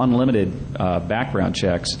incredible, unlimited background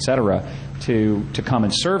checks, et cetera, to come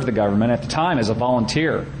and serve the government at the time as a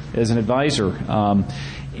volunteer, as an advisor.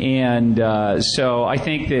 So I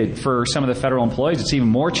think that for some of the federal employees, it's even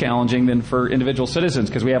more challenging than for individual citizens,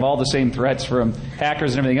 because we have all the same threats from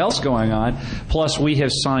hackers and everything else going on. Plus, we have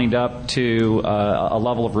signed up to a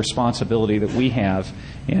level of responsibility that we have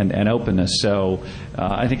and openness. So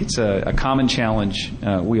I think it's a common challenge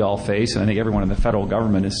we all face, and I think everyone in the federal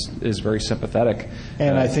government is very sympathetic.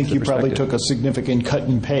 And I think you probably took a significant cut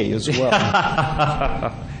in pay as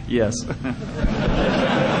well. Yes.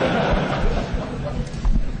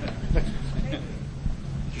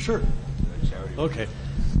 Sure. Okay.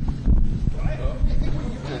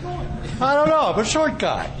 I don't know. I'm a short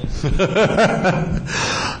guy.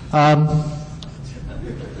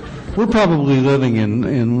 We're probably living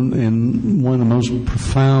in one of the most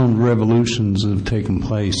profound revolutions that have taken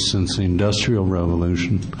place since the Industrial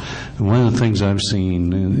Revolution. And one of the things I've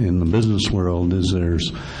seen in the business world is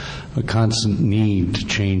there's a constant need to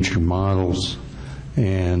change your models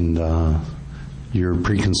and your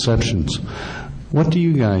preconceptions. What do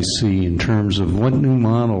you guys see in terms of what new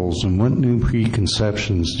models and what new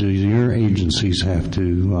preconceptions do your agencies have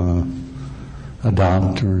to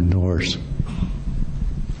adopt or endorse?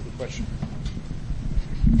 Good question.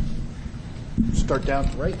 Start down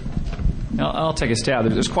to right. I'll take a stab.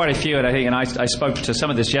 There's quite a few, and I spoke to some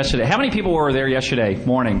of this yesterday. How many people were there yesterday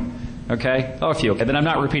morning? Okay? Oh, a few. Okay, then I'm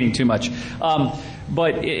not repeating too much.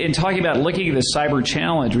 But in talking about looking at the cyber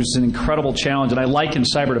challenge, which is an incredible challenge, and I likened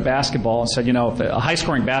cyber to basketball and said, if a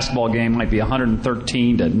high-scoring basketball game might be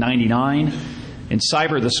 113 to 99, in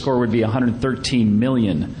cyber the score would be 113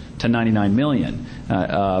 million to 99 million,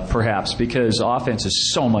 perhaps, because offense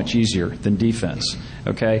is so much easier than defense.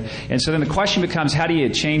 Okay? And so then the question becomes, how do you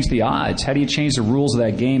change the odds? How do you change the rules of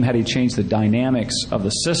that game? How do you change the dynamics of the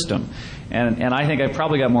system? And I think I've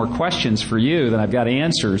probably got more questions for you than I've got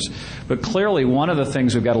answers. But clearly, one of the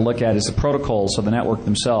things we've got to look at is the protocols of the network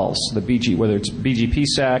themselves, whether it's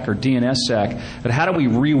BGPSec or DNSSec. But how do we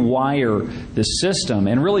rewire the system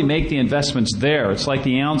and really make the investments there? It's like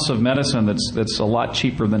the ounce of medicine that's a lot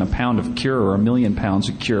cheaper than a pound of cure or 1,000,000 pounds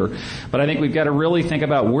of cure. But I think we've got to really think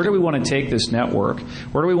about, where do we want to take this network?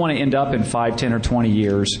 Where do we want to end up in 5, 10, or 20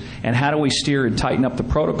 years? And how do we steer and tighten up the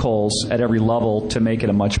protocols at every level to make it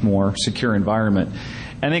a much more secure environment?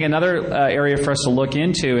 I think another area for us to look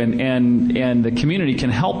into, and the community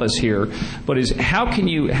can help us here, but is how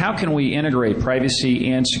can we integrate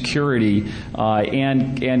privacy and security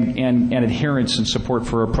and adherence and support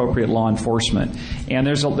for appropriate law enforcement? And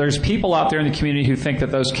there's people out there in the community who think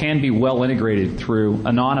that those can be well integrated through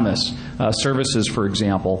anonymous services, for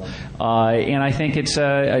example. And I think it's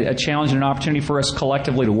a challenge and an opportunity for us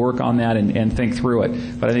collectively to work on that and think through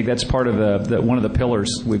it. But I think that's part of one of the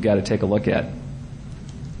pillars we've got to take a look at.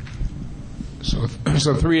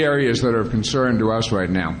 So 3 areas that are of concern to us right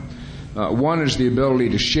now. One is the ability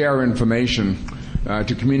to share information,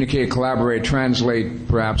 to communicate, collaborate, translate,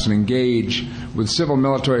 perhaps, and engage with civil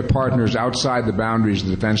military partners outside the boundaries of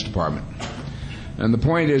the Defense Department. And the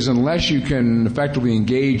point is, unless you can effectively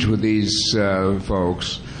engage with these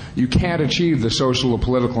folks, you can't achieve the social, the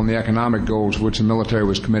political, and the economic goals to which the military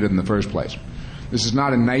was committed in the first place. This is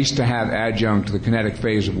not a nice-to-have adjunct to the kinetic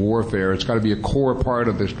phase of warfare. It's got to be a core part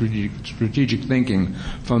of the strategic thinking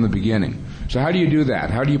from the beginning. So how do you do that?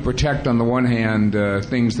 How do you protect, on the one hand,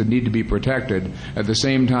 things that need to be protected, at the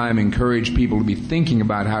same time encourage people to be thinking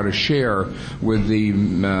about how to share with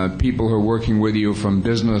the people who are working with you from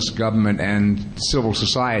business, government, and civil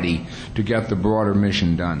society to get the broader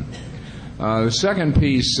mission done? The second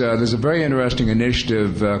piece, there's a very interesting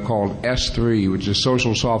initiative called S3, which is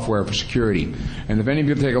Social Software for Security. And if any of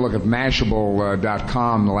you take a look at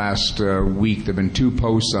Mashable.com the last week, there have been 2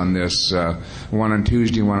 posts on this, one on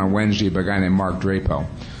Tuesday, one on Wednesday, by a guy named Mark Drapo.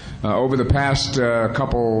 Over the past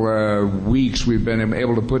couple weeks, we've been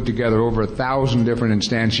able to put together over 1,000 different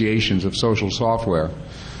instantiations of social software.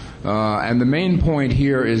 And the main point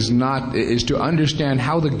here is to understand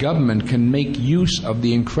how the government can make use of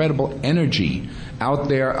the incredible energy out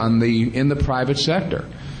there in the private sector.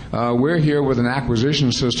 We're here with an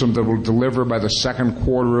acquisition system that will deliver by the second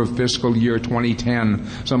quarter of fiscal year 2010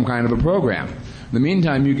 some kind of a program. In the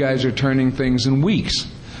meantime, you guys are turning things in weeks.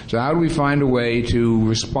 So how do we find a way to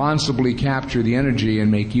responsibly capture the energy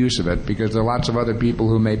and make use of it? Because there are lots of other people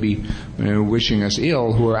who may be wishing us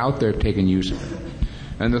ill who are out there taking use of it.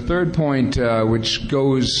 And the third point, which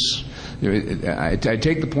goes, I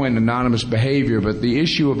take the point in anonymous behavior, but the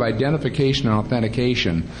issue of identification and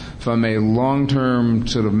authentication from a long-term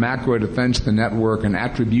sort of macro defense of the network and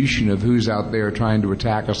attribution of who's out there trying to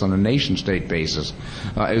attack us on a nation-state basis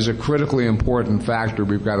is a critically important factor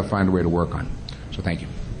we've got to find a way to work on. So thank you.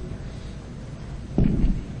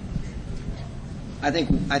 I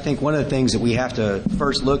think one of the things that we have to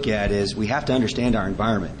first look at is we have to understand our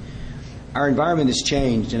environment. Our environment has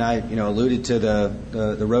changed, and I alluded to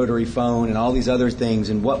the rotary phone and all these other things,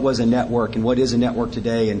 and what was a network and what is a network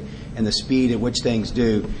today, and the speed at which things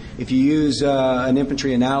do. If you use an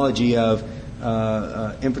infantry analogy of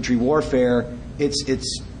infantry warfare, it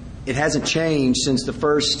hasn't changed since the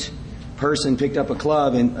first person picked up a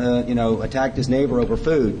club and attacked his neighbor over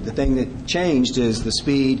food. The thing that changed is the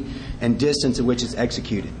speed and distance at which it's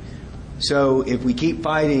executed. So if we keep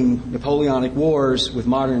fighting Napoleonic wars with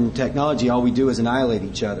modern technology, all we do is annihilate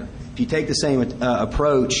each other. If you take the same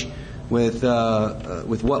approach with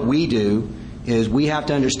what we do, is we have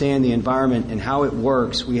to understand the environment and how it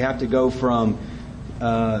works. We have to go from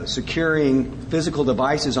securing physical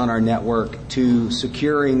devices on our network to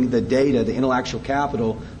securing the data, the intellectual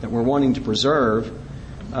capital that we're wanting to preserve.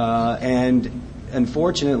 And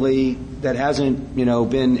unfortunately, that hasn't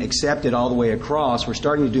been accepted all the way across. We're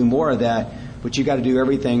starting to do more of that, but you got to do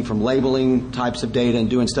everything from labeling types of data and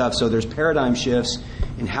doing stuff. So there's paradigm shifts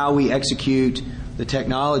in how we execute the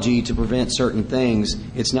technology to prevent certain things.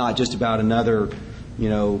 It's not just about another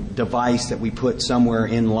device that we put somewhere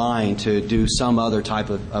in line to do some other type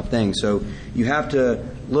of thing. So you have to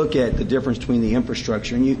look at the difference between the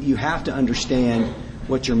infrastructure, and you have to understand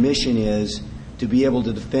what your mission is to be able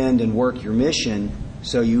to defend and work your mission.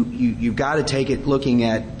 So you've got to take it looking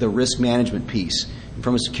at the risk management piece.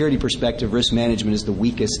 From a security perspective, risk management is the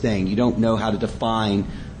weakest thing. You don't know how to define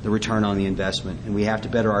the return on the investment, and we have to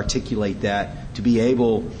better articulate that to be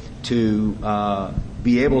able to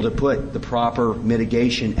put the proper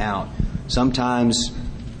mitigation out. Sometimes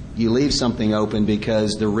you leave something open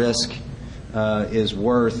because the risk is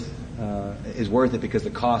worth it because the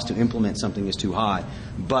cost to implement something is too high.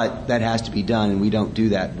 But that has to be done, and we don't do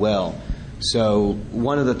that well. So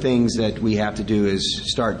one of the things that we have to do is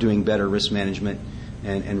start doing better risk management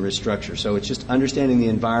and risk structure. So it's just understanding the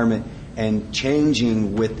environment and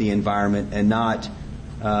changing with the environment, and not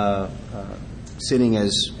sitting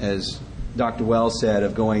as Dr. Wells said,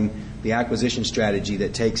 of going the acquisition strategy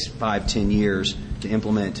that takes 5-10 years to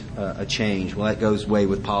implement a change. Well, that goes way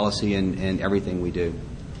with policy and everything we do.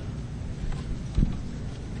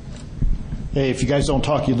 Hey, if you guys don't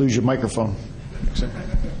talk, you lose your microphone. sir.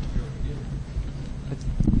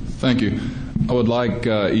 Thank you. I would like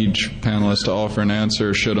each panelist to offer an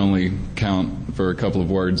answer, should only count for a couple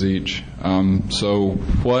of words each. So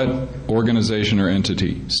what organization or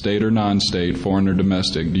entity, state or non-state, foreign or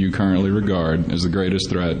domestic, do you currently regard as the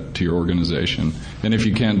greatest threat to your organization? And if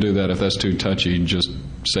you can't do that, if that's too touchy, just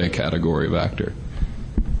say a category of actor.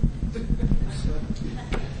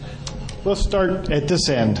 We'll start at this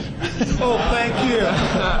end. Oh, thank you.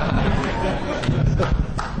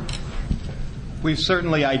 We've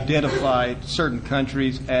certainly identified certain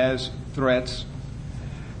countries as threats.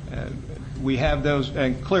 We have those,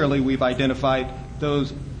 and clearly we've identified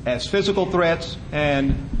those as physical threats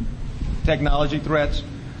and technology threats.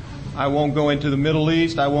 I won't go into the Middle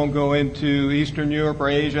East. I won't go into Eastern Europe or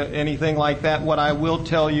Asia, anything like that. What I will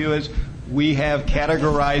tell you is we have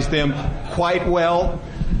categorized them quite well.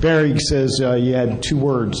 Barry says you had 2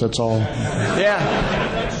 words. That's all.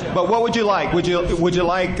 Yeah, but what would you like? Would you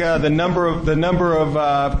like the number of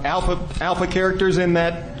alpha characters in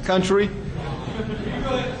that country?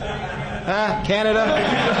 Canada.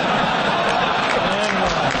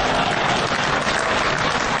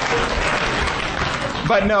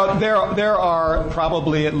 But no, there are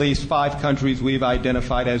probably at least 5 countries we've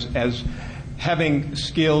identified as having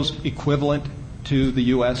skills equivalent to the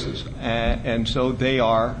U.S.'s, and so they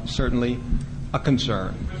are certainly a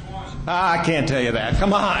concern. I can't tell you that.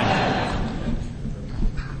 Come on.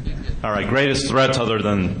 All right, greatest threats other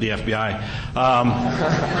than the FBI.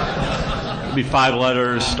 Be 5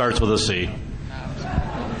 letters, starts with a C.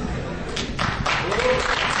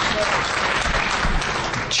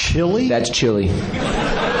 Chile? That's Chile.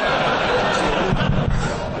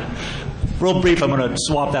 Real brief, I'm going to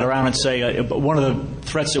swap that around and say one of the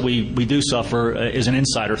threats that we do suffer is an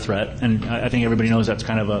insider threat, and I think everybody knows that's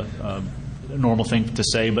kind of a normal thing to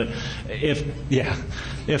say. But if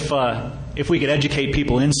we could educate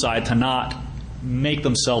people inside to not make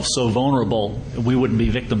themselves so vulnerable, we wouldn't be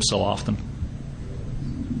victims so often.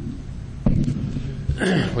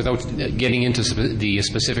 Without getting into the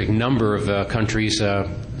specific number of countries,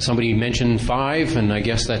 somebody mentioned 5, and I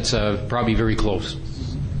guess that's probably very close.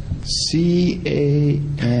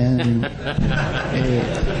 CANA.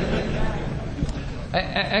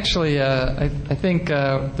 Actually, I think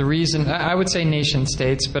the reason I would say nation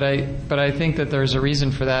states, but I think that there's a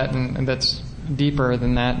reason for that, and that's deeper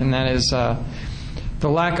than that, and that is the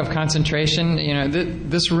lack of concentration. You know,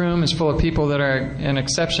 this room is full of people that are an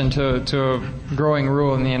exception to a growing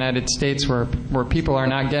rule in the United States, where people are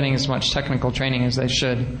not getting as much technical training as they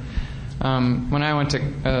should. When I went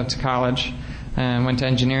to college and went to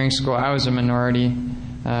engineering school, I was a minority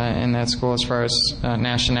in that school as far as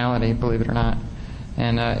nationality, believe it or not,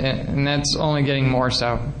 and that's only getting more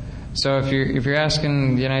so. So if you're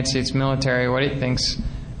asking the United States military what it thinks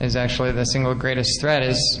is actually the single greatest threat,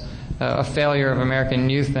 is a failure of American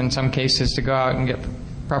youth in some cases to go out and get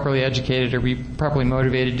properly educated or be properly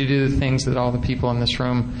motivated to do the things that all the people in this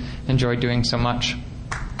room enjoy doing so much.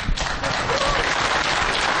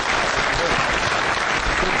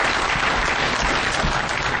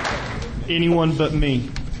 Anyone but me.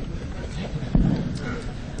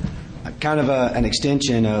 Kind of an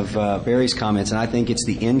extension of Barry's comments, and I think it's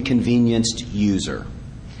the inconvenienced user.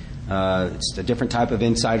 It's a different type of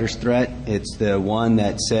insider's threat. It's the one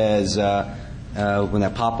that says, when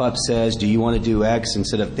that pop-up says, do you want to do X,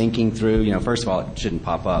 instead of thinking through, first of all, it shouldn't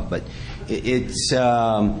pop up, but it's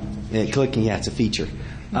clicking, it's a feature.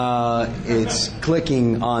 It's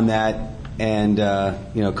clicking on that and,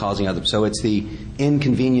 causing others. So it's the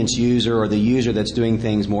inconvenienced user, or the user that's doing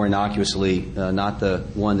things more innocuously, not the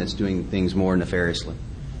one that's doing things more nefariously.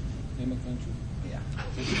 Name a country.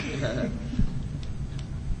 Yeah.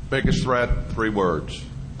 Biggest threat, 3 words: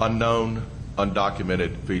 unknown,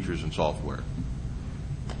 undocumented features and software.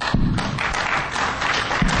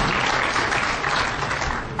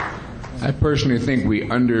 I personally think we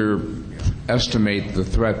underestimate the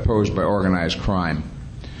threat posed by organized crime.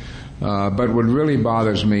 But what really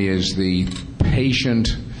bothers me is the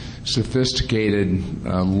patient, sophisticated,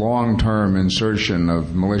 long-term insertion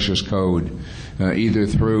of malicious code, either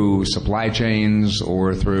through supply chains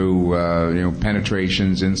or through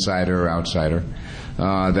penetrations, insider or outsider,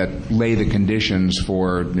 that lay the conditions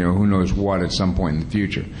for who knows what at some point in the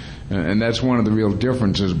future. And that's one of the real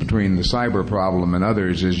differences between the cyber problem and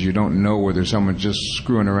others, is you don't know whether someone's just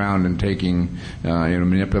screwing around and taking,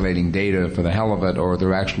 manipulating data for the hell of it, or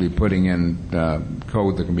they're actually putting in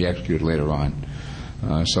code that can be executed later on.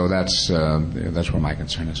 So that's where my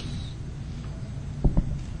concern is.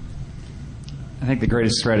 I think the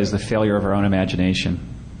greatest threat is the failure of our own imagination.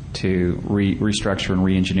 to restructure and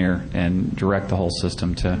re-engineer and direct the whole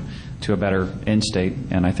system to a better end state.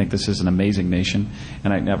 And I think this is an amazing nation,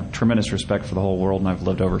 and I have tremendous respect for the whole world, and I've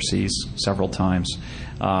lived overseas several times.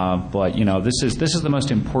 But this is the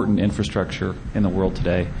most important infrastructure in the world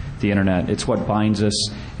today. The internet. It's what binds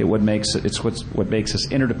us. What makes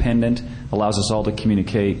us interdependent, allows us all to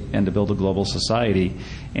communicate and to build a global society.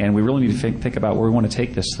 And we really need to think about where we want to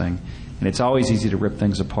take this thing. And it's always easy to rip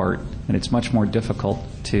things apart, and it's much more difficult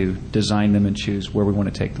to design them and choose where we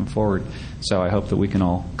want to take them forward. So I hope that we can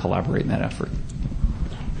all collaborate in that effort.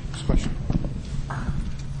 Next question.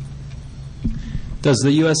 Does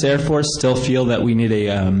the U.S. Air Force still feel that we need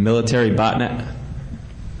a military botnet?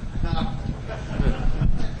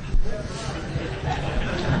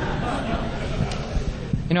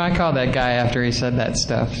 I called that guy after he said that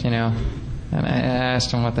stuff, and I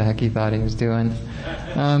asked him what the heck he thought he was doing.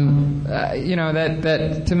 That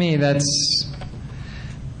to me, that's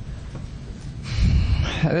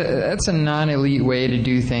a non-elite way to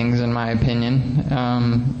do things, in my opinion.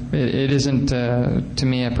 It isn't, to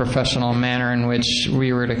me, a professional manner in which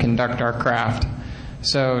we were to conduct our craft.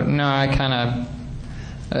 So, no, I kind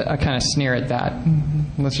of sneer at that.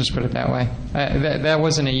 Let's just put it that way. That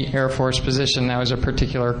wasn't an Air Force position. That was a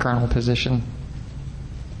particular colonel position.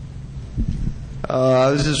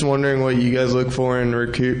 I was just wondering what you guys look for in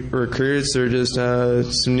recruits, or just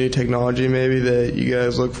some new technology maybe that you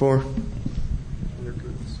guys look for.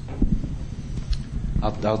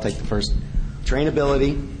 I'll take the first.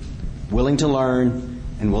 Trainability, willing to learn,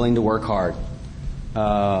 and willing to work hard.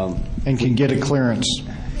 And can get a clearance.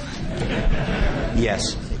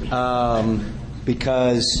 Yes,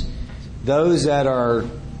 because those that are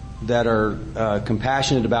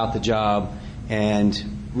compassionate about the job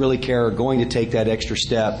and really care are going to take that extra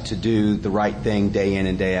step to do the right thing day in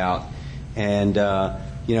and day out. And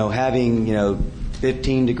having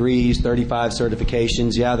 15 degrees, 35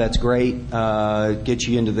 certifications, yeah, that's great. Get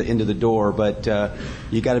you into the door, but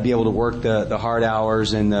you got to be able to work the hard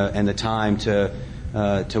hours and the time to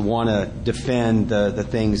want to defend the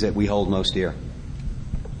things that we hold most dear.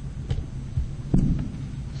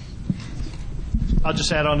 I'll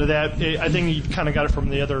just add on to that. I think you kind of got it from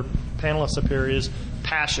the other panelists up here, is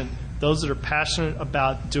passion. Those that are passionate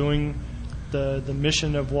about doing the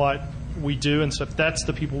mission of what we do and stuff, that's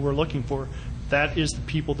the people we're looking for. That is the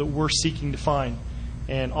people that we're seeking to find,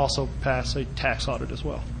 and also pass a tax audit as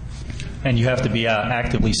well. And you have to be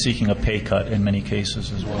actively seeking a pay cut in many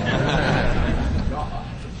cases as well.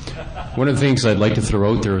 One of the things I'd like to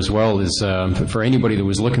throw out there as well is for anybody that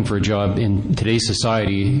was looking for a job in today's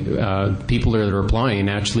society, people that are applying,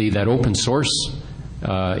 actually that open source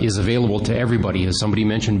is available to everybody. As somebody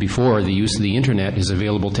mentioned before, the use of the internet is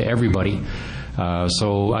available to everybody.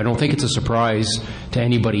 So I don't think it's a surprise to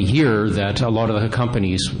anybody here that a lot of the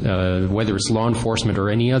companies, whether it's law enforcement or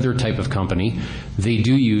any other type of company, they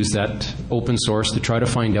do use that open source to try to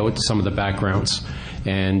find out some of the backgrounds.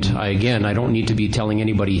 And I don't need to be telling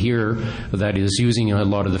anybody here that is using a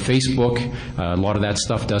lot of the Facebook. A lot of that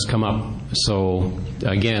stuff does come up. So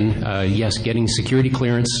again, yes, getting security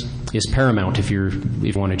clearance is paramount if you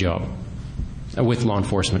want a job with law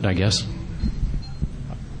enforcement, I guess.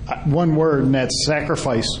 One word, and that's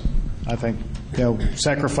sacrifice. I think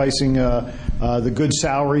sacrificing the good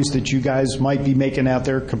salaries that you guys might be making out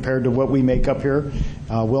there compared to what we make up here,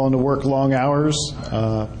 willing to work long hours,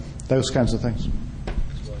 those kinds of things.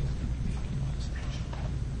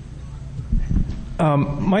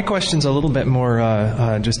 My question's a little bit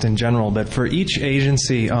more just in general, but for each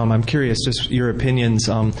agency, I'm curious, just your opinions.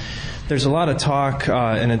 There's a lot of talk,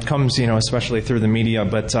 and it comes, especially through the media,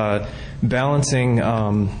 but balancing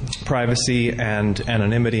privacy and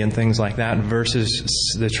anonymity and things like that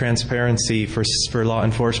versus the transparency for law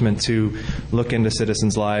enforcement to look into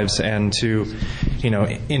citizens' lives and to,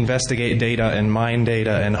 investigate data and mine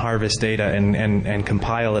data and harvest data and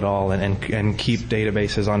compile it all and keep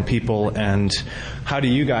databases on people. And how do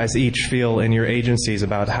you guys each feel in your agencies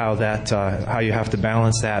about how you have to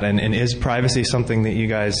balance that? And is privacy something that you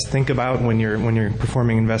guys think about when you're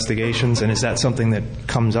performing investigations? And is that something that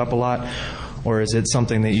comes up a lot? Or is it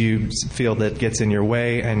something that you feel that gets in your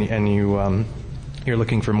way and you're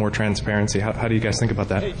looking for more transparency? How do you guys think about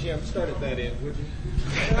that? Hey, Jim, start at that end, would you?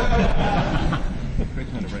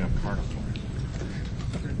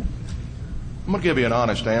 I'm going to give you an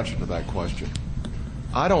honest answer to that question.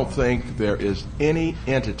 I don't think there is any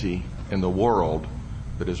entity in the world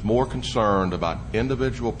that is more concerned about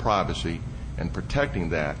individual privacy and protecting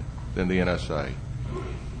that than the NSA.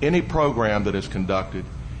 Any program that is conducted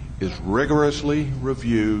is rigorously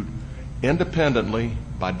reviewed independently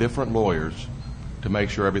by different lawyers to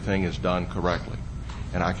make sure everything is done correctly.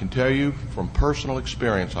 And I can tell you from personal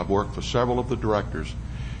experience, I've worked for several of the directors,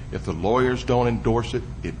 if the lawyers don't endorse it,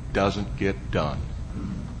 it doesn't get done.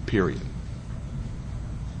 Period.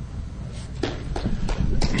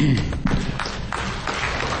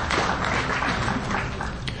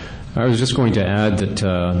 I was just going to add that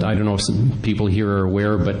I don't know if some people here are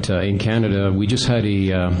aware, but in Canada we just had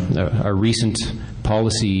a recent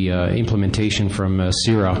policy implementation from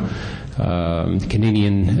CIRA,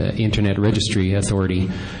 Canadian Internet Registry Authority,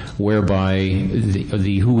 whereby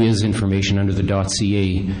the who is information under the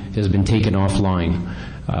 .ca has been taken offline.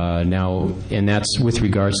 Now, and that's with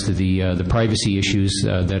regards to the privacy issues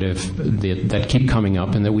that keep coming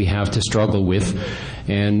up and that we have to struggle with.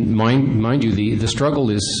 And mind you, the struggle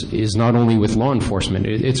is not only with law enforcement;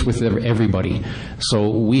 it's with everybody. So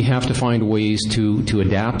we have to find ways to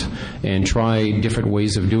adapt and try different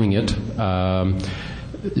ways of doing it.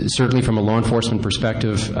 Certainly from a law enforcement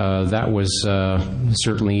perspective, that was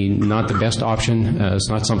certainly not the best option. It's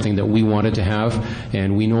not something that we wanted to have,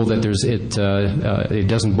 and we know that it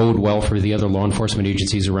doesn't bode well for the other law enforcement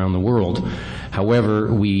agencies around the world.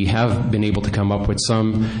 However, we have been able to come up with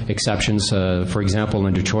some exceptions, for example,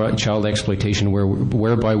 under child exploitation,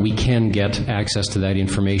 whereby we can get access to that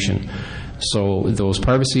information. So those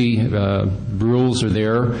privacy rules are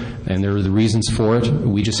there, and there are the reasons for it.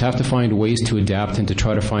 We just have to find ways to adapt and to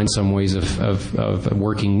try to find some ways of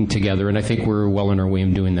working together, and I think we're well on our way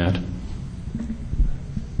of doing that.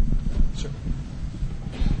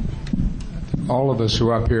 All of us who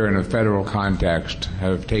are up here in a federal context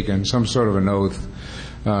have taken some sort of an oath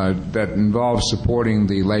that involves supporting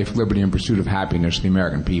the life, liberty, and pursuit of happiness of the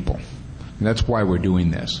American people. And that's why we're doing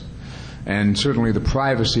this. And certainly the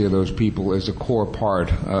privacy of those people is a core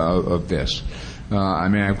part of this. I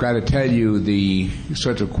mean, I've got to tell you the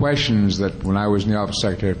sorts of questions that when I was in the Office of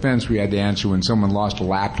Secretary of Defense we had to answer when someone lost a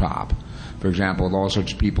laptop, for example, with all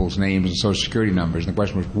sorts of people's names and social security numbers. And the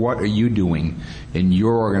question was, what are you doing in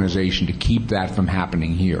your organization to keep that from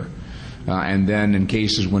happening here? And then in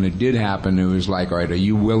cases when it did happen, it was like, all right, are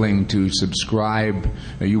you willing to subscribe,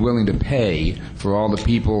 are you willing to pay for all the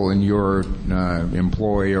people in your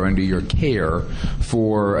employ or under your care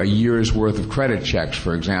for a year's worth of credit checks,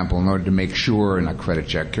 for example, in order to make sure, not credit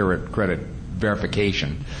check, credit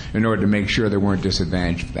verification, in order to make sure they weren't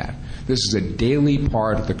disadvantaged for that. This is a daily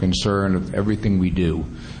part of the concern of everything we do,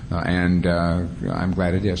 and I'm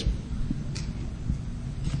glad it is.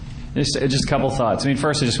 Just a couple thoughts. I mean,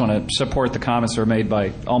 first, I just want to support the comments that were made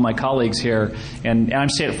by all my colleagues here. And I'm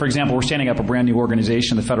saying, for example, we're standing up a brand new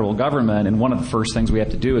organization, the federal government, and one of the first things we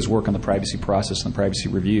have to do is work on the privacy process and the privacy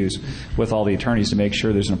reviews with all the attorneys to make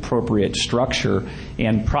sure there's an appropriate structure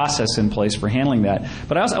and process in place for handling that.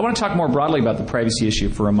 But I want to talk more broadly about the privacy issue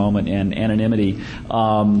for a moment and anonymity,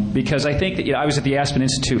 because I think that I was at the Aspen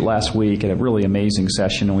Institute last week at a really amazing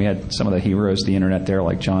session, and we had some of the heroes of the internet there,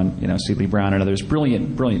 like John, Seeley Brown, and others,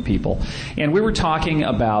 brilliant people. And we were talking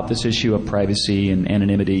about this issue of privacy and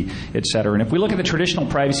anonymity, et cetera. And if we look at the traditional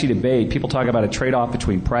privacy debate, people talk about a trade-off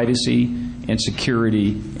between privacy and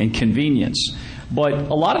security and convenience. But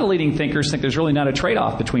a lot of the leading thinkers think there's really not a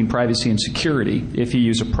trade-off between privacy and security if you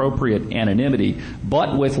use appropriate anonymity,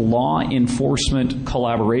 but with law enforcement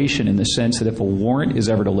collaboration, in the sense that if a warrant is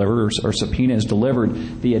ever delivered or subpoena is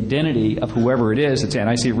delivered, the identity of whoever it is, and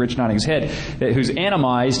I see Rich nodding his head, who's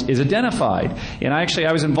anonymized is identified. And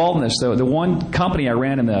I was involved in this. The one company I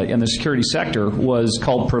ran in the security sector was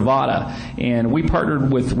called Privada, and we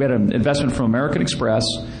had an investment from American Express,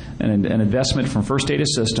 an investment from First Data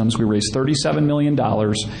Systems. We raised $37 million,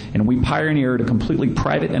 and we pioneered a completely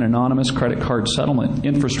private and anonymous credit card settlement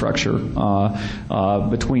infrastructure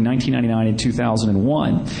between 1999 and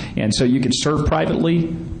 2001. And so you could serve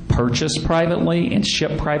privately, purchase privately, and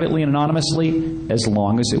ship privately and anonymously as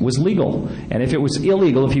long as it was legal. And if it was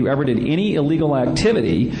illegal, if you ever did any illegal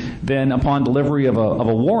activity, then upon delivery of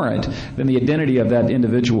a warrant, then the identity of that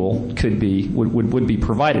individual would be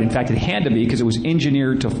provided. In fact, it had to be, because it was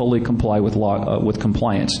engineered to fully comply with law, with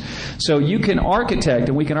compliance. So you can architect,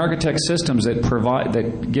 and we can architect systems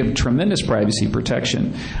that give tremendous privacy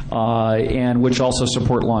protection, and which also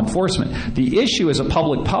support law enforcement. The issue is a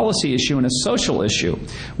public policy issue and a social issue,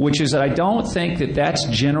 which is that I don't think that that's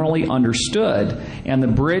generally understood, and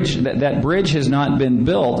that bridge has not been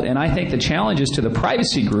built. And I think the challenge is to the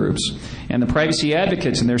privacy groups And the privacy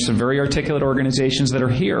advocates, and there's some very articulate organizations that are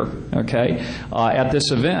here, okay, at this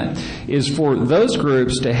event, is for those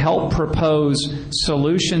groups to help propose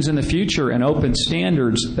solutions in the future and open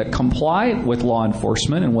standards that comply with law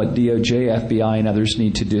enforcement and what DOJ, FBI, and others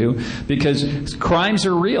need to do, because crimes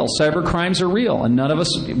are real, cyber crimes are real, and none of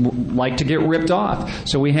us like to get ripped off.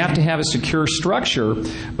 So we have to have a secure structure,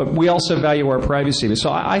 but we also value our privacy. So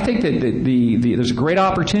I think that there's a great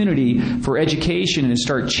opportunity for education and to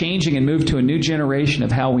start changing and move to a new generation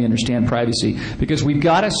of how we understand privacy, because we've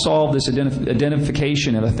got to solve this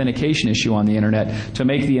identification and authentication issue on the internet to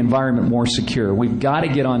make the environment more secure. We've got to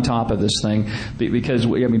get on top of this thing, because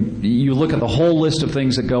you look at the whole list of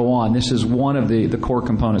things that go on. This is one of the core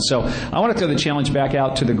components. So I want to throw the challenge back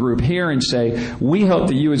out to the group here and say, we hope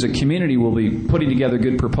that you as a community will be putting together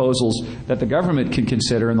good proposals that the government can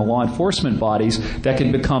consider and the law enforcement bodies that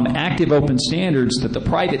can become active open standards that the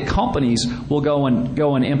private companies will go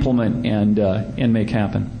and implement and make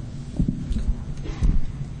happen.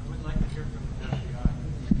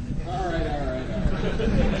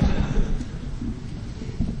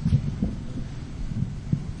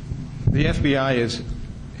 The FBI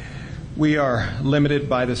we are limited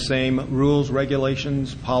by the same rules,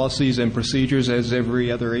 regulations, policies, and procedures as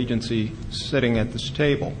every other agency sitting at this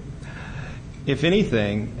table. If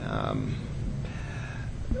anything,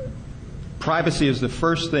 privacy is the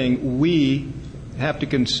first thing we have to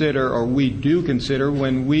consider, or we do consider,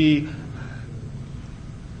 when we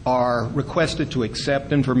are requested to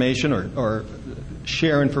accept information or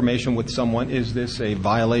share information with someone. Is this a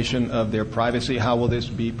violation of their privacy? How will this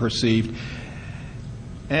be perceived?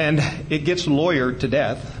 And it gets lawyered to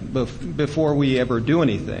death before we ever do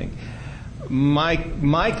anything.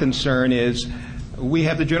 My concern is we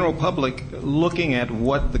have the general public looking at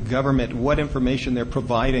what the government, what information they're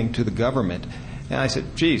providing to the government. And I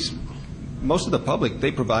said, geez, most of the public,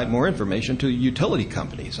 they provide more information to utility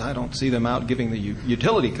companies. I don't see them out giving the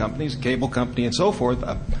utility companies, cable company and so forth,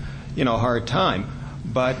 a hard time.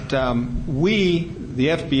 But we, the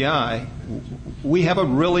FBI, we have a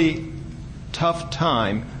really tough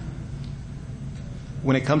time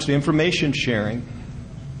when it comes to information sharing,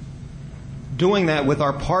 doing that with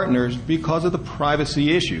our partners because of the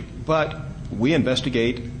privacy issue. But we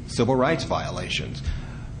investigate civil rights violations.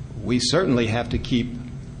 We certainly have to keep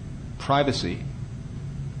privacy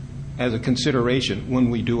as a consideration when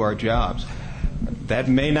we do our jobs. That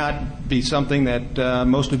may not be something that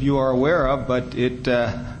most of you are aware of, but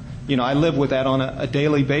I live with that on a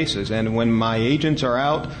daily basis. And when my agents are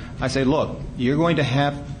out, I say, look, you're going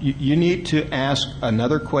to you need to ask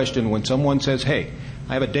another question when someone says, hey,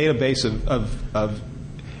 I have a database of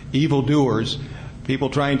evildoers, people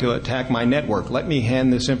trying to attack my network. Let me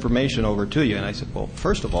hand this information over to you. And I said, well,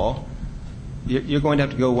 first of all, you're going to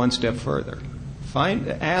have to go one step further.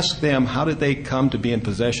 Ask them, how did they come to be in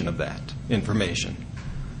possession of that information?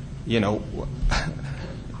 They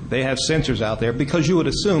have sensors out there, because you would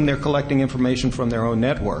assume they're collecting information from their own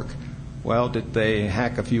network. Well, did they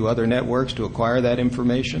hack a few other networks to acquire that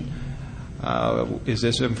information? Is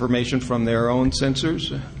this information from their own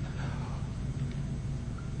sensors?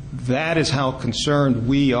 That is how concerned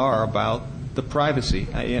we are about the privacy.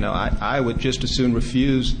 I would just as soon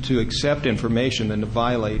refuse to accept information than to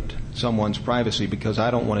violate someone's privacy, because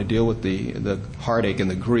I don't want to deal with the heartache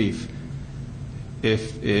and the grief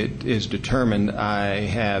if it is determined I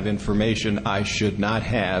have information I should not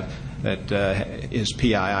have that is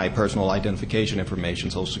PII, personal identification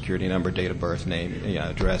information, social security number, date of birth, name,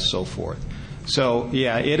 address, so forth. So,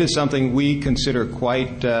 yeah, it is something we consider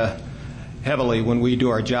quite heavily when we do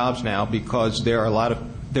our jobs now, because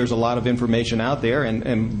there's a lot of information out there,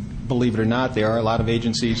 and believe it or not, there are a lot of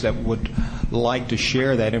agencies that would like to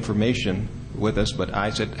share that information with us, but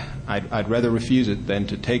I said I'd rather refuse it than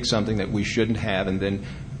to take something that we shouldn't have and then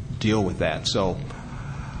deal with that. So,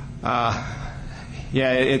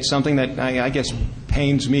 it's something that I guess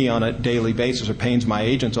pains me on a daily basis, or pains my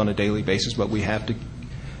agents on a daily basis, but we have to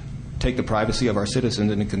take the privacy of our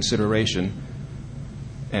citizens into consideration,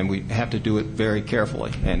 and we have to do it very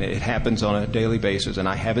carefully. And it happens on a daily basis, and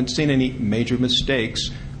I haven't seen any major mistakes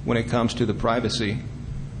when it comes to the privacy.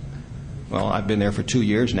 Well, I've been there for 2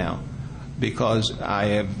 years now, because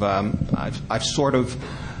I've sort of,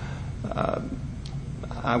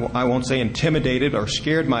 I won't say intimidated or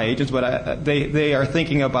scared my agents, but they are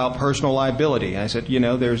thinking about personal liability. I said,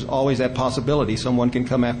 there's always that possibility someone can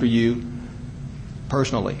come after you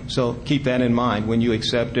personally. So keep that in mind when you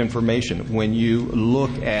accept information, when you look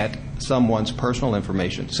at someone's personal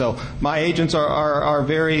information. So my agents are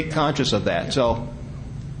very conscious of that. So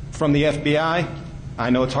from the FBI, I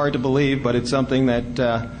know it's hard to believe, but it's something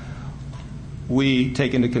that we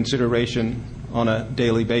take into consideration on a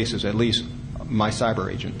daily basis, at least my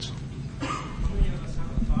cyber agents.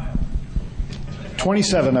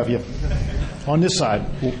 27 of you on this side.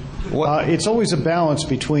 It's always a balance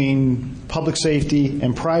between public safety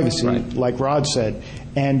and privacy, like Rod said,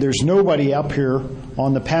 and there's nobody up here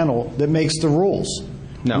on the panel that makes the rules.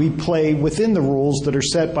 No. We play within the rules that are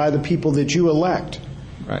set by the people that you elect.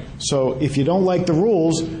 Right. So if you don't like the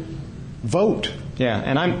rules, vote. Yeah,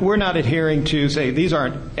 and we're not adhering to, say, these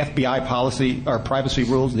aren't FBI policy or privacy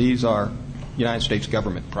rules. These are United States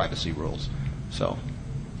government privacy rules. So,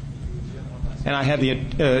 and I have the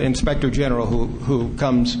Inspector General who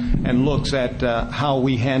comes and looks at how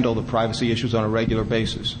we handle the privacy issues on a regular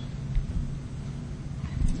basis.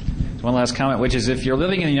 One last comment, which is if you're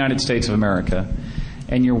living in the United States of America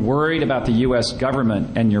and you're worried about the U.S.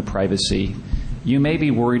 government and your privacy, you may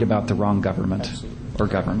be worried about the wrong government or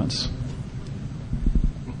governments.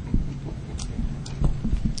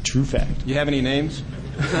 True fact. You have any names?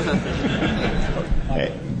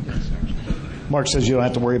 Hey. Mark says you don't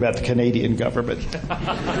have to worry about the Canadian government.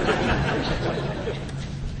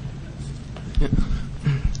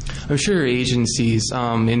 I'm sure your agencies,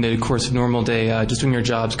 in the course of normal day, just doing your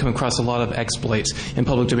jobs, come across a lot of exploits in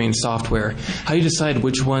public domain software. How do you decide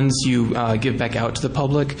which ones you give back out to the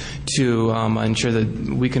public to ensure that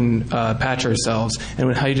we can patch ourselves,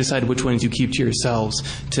 and how do you decide which ones you keep to yourselves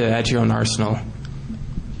to add to your own arsenal?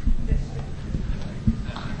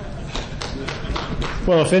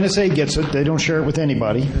 Well, if NSA gets it, they don't share it with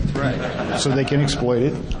anybody. That's right. So they can exploit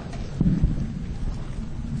it.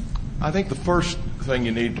 I think the first thing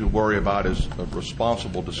you need to worry about is a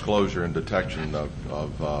responsible disclosure and detection of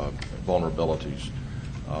vulnerabilities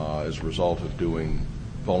as a result of doing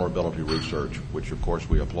vulnerability research, which of course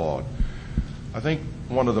we applaud. I think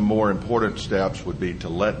one of the more important steps would be to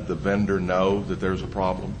let the vendor know that there's a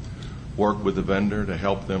problem, work with the vendor to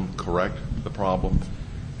help them correct the problem,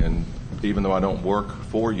 and even though I don't work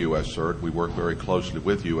for USCERT, we work very closely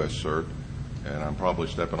with USCERT, and I'm probably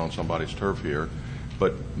stepping on somebody's turf here,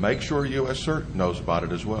 but make sure USCERT knows about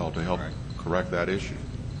it as well to help correct that issue.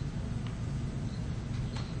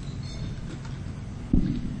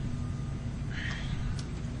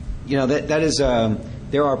 You know, that is,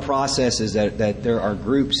 there are processes that there are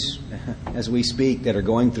groups as we speak that are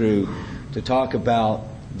going through to talk about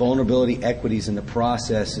vulnerability equities and the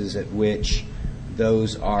processes at which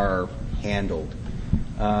those are handled.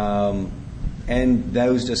 And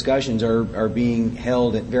those discussions are being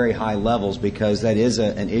held at very high levels because that is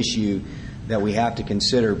an issue that we have to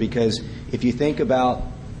consider. Because if you think about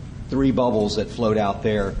three bubbles that float out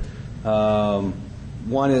there,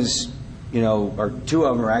 one is, or two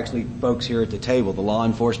of them are actually folks here at the table, the law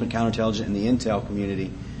enforcement, counterintelligence, and the intel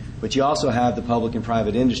community. But you also have the public and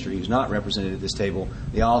private industry who's not represented at this table.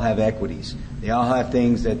 They all have equities. They all have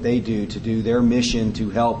things that they do to do their mission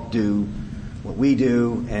to help do what we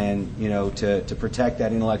do and, to protect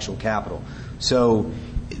that intellectual capital. So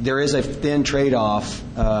there is a thin trade-off,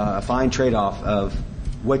 a fine trade-off of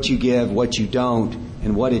what you give, what you don't,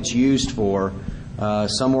 and what it's used for.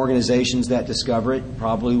 Some organizations that discover it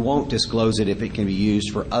probably won't disclose it if it can be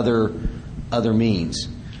used for other means.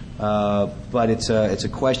 But it's a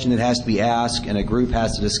question that has to be asked, and a group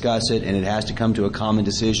has to discuss it, and it has to come to a common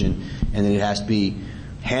decision, and then it has to be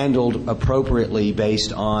handled appropriately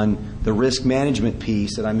based on the risk management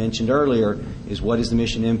piece that I mentioned earlier, is what is the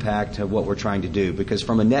mission impact of what we're trying to do. Because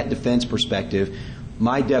from a net defense perspective,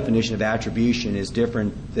 my definition of attribution is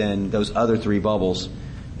different than those other three bubbles.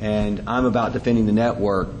 And I'm about defending the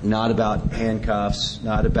network, not about handcuffs,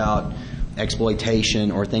 not about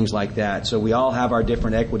exploitation or things like that. So we all have our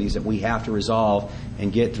different equities that we have to resolve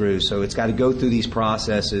and get through. So it's got to go through these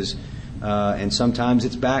processes, and sometimes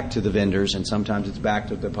it's back to the vendors, and sometimes it's back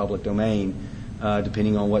to the public domain,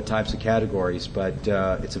 depending on what types of categories. But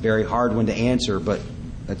it's a very hard one to answer, but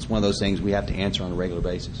that's one of those things we have to answer on a regular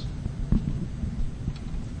basis.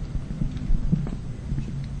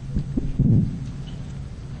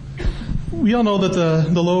 We all know that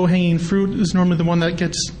the low-hanging fruit is normally the one that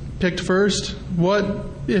gets picked first. What,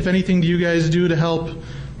 if anything, do you guys do to help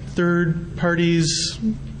third parties,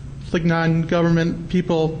 like non-government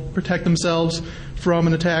people, protect themselves from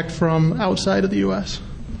an attack from outside of the U.S.?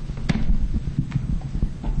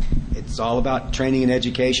 It's all about training and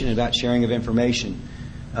education and about sharing of information.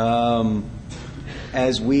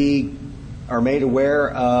 As we are made aware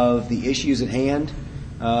of the issues at hand,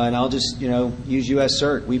 and I'll just use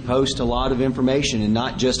USCERT. We post a lot of information, and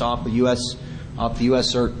not just off the USCERT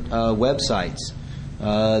websites.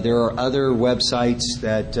 There are other websites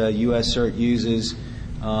that USCERT uses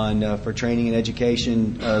for training and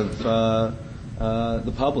education of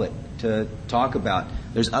the public to talk about.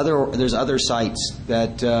 There's other sites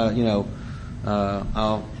that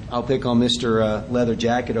I'll pick on Mr. Leather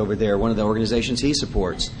Jacket over there, one of the organizations he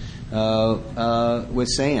supports, with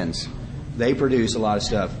SANS. They produce a lot of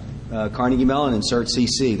stuff. Carnegie Mellon and CERTS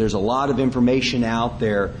CC. There's a lot of information out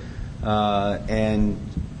there, and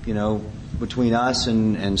between us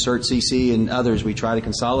and CERTS CC and others, we try to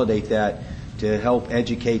consolidate that to help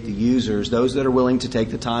educate the users, those that are willing to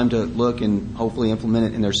take the time to look and hopefully implement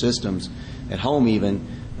it in their systems at home even,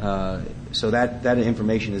 so that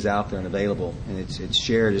information is out there and available, and it's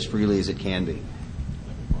shared as freely as it can be.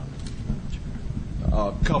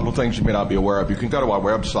 A couple of things you may not be aware of. You can go to our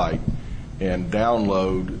website and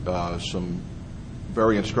download some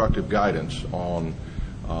very instructive guidance on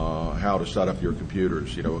how to set up your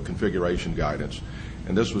computers, a configuration guidance.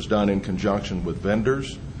 And this was done in conjunction with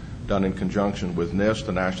vendors, done in conjunction with NIST,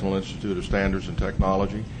 the National Institute of Standards and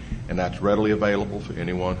Technology, and that's readily available for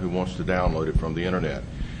anyone who wants to download it from the Internet.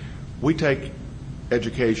 We take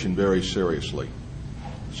education very seriously,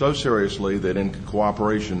 so seriously that in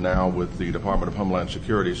cooperation now with the Department of Homeland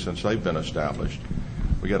Security, since they've been established,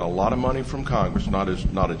 we get a lot of money from Congress, not as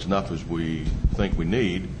enough as we think we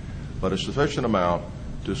need, but a sufficient amount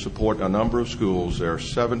to support a number of schools. There are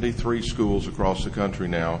 73 schools across the country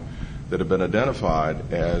now that have been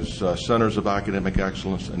identified as centers of academic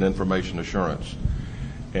excellence and information assurance.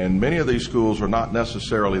 And many of these schools are not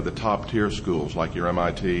necessarily the top-tier schools like your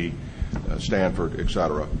MIT, Stanford, et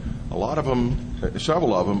cetera. A lot of them,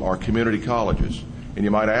 several of them, are community colleges. And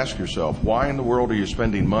you might ask yourself, why in the world are you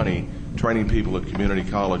spending money training people at community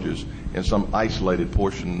colleges in some isolated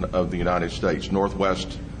portion of the United States,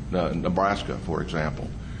 northwest Nebraska, for example?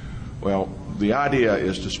 Well, the idea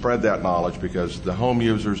is to spread that knowledge because the home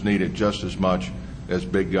users need it just as much as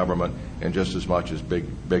big government and just as much as big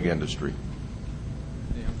industry.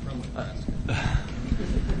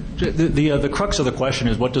 The crux of the question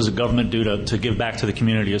is, what does the government do to give back to the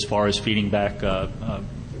community as far as feeding back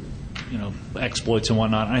exploits and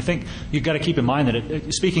whatnot? And I think you've got to keep in mind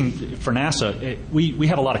that, speaking for NASA, we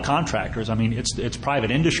have a lot of contractors. I mean, it's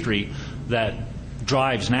private industry that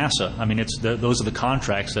drives NASA. I mean, those are the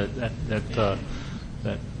contracts that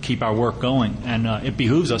keep our work going, and it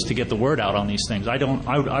behooves us to get the word out on these things. I don't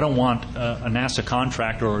want a NASA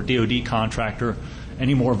contractor or a DoD contractor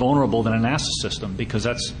any more vulnerable than a NASA system, because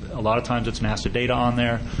that's a lot of times it's NASA data on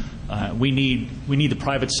there. We need the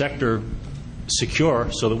private sector secure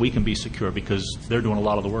so that we can be secure, because they're doing a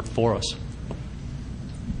lot of the work for us.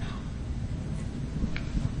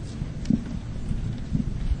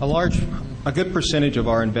 A good percentage of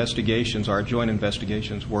our investigations, our joint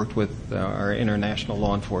investigations, worked with our international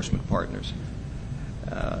law enforcement partners.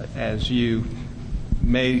 As you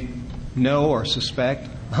may know or suspect,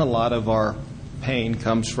 a lot of our pain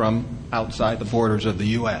comes from outside the borders of the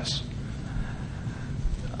U.S.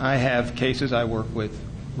 I have cases I work with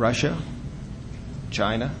Russia,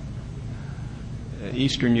 China,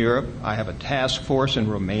 Eastern Europe. I have a task force in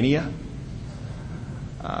Romania.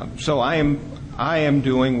 So I am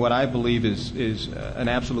doing what I believe is an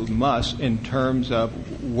absolute must in terms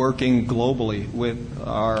of working globally with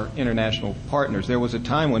our international partners. There was a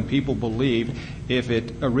time when people believed if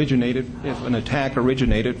an attack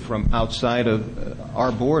originated from outside of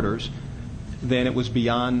our borders, then it was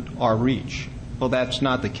beyond our reach. Well, that's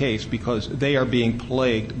not the case, because they are being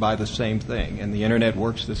plagued by the same thing, and the Internet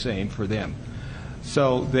works the same for them.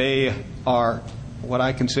 So they are what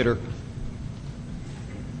I consider,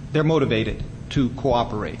 they're motivated to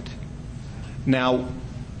cooperate. Now,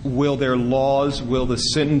 will their laws, will the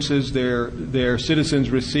sentences their citizens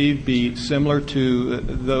receive be similar to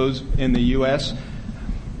those in the U.S.?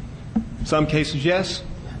 Some cases, yes.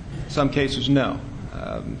 Some cases, no.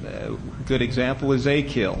 A good example is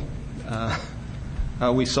A-Kill.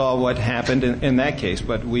 We saw what happened in that case,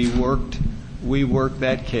 but we worked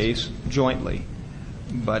that case jointly.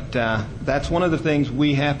 But that's one of the things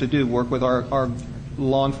we have to do, work with our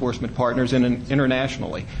law enforcement partners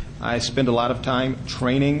internationally. I spend a lot of time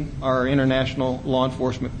training our international law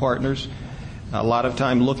enforcement partners, a lot of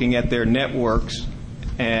time looking at their networks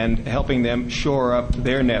and helping them shore up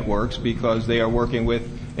their networks, because they are working with,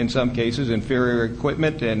 in some cases, inferior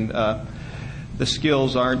equipment, and the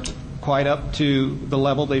skills aren't quite up to the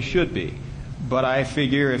level they should be. But I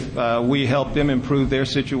figure if we help them improve their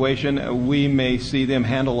situation, we may see them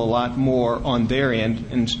handle a lot more on their end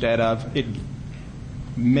instead of it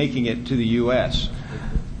making it to the U.S.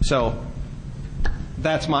 So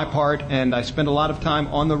that's my part, and I spend a lot of time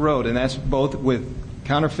on the road, and that's both with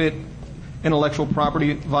counterfeit intellectual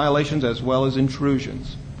property violations as well as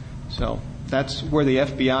intrusions. So that's where the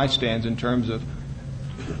FBI stands in terms of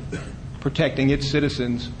protecting its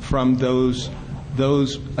citizens from those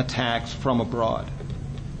attacks from abroad?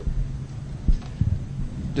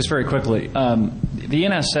 Just very quickly, the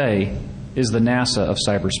NSA is the NASA of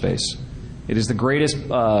cyberspace. It is the greatest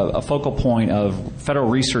focal point of federal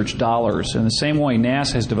research dollars. In the same way,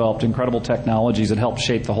 NASA has developed incredible technologies that help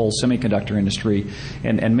shape the whole semiconductor industry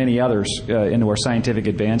and many others into our scientific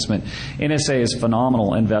advancement. NSA is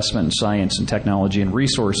phenomenal investment in science and technology and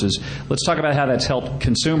resources. Let's talk about how that's helped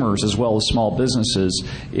consumers as well as small businesses.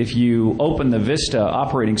 If you open the Vista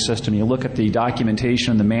operating system, you look at the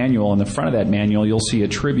documentation and the manual, in the front of that manual, you'll see a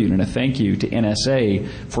tribute and a thank you to NSA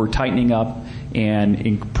for tightening up and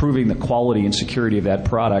improving the quality and security of that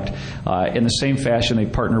product. In the same fashion, they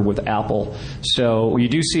partnered with Apple. So you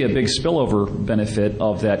do see a big spillover benefit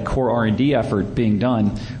of that core R&D effort being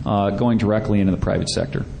done going directly into the private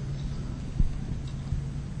sector.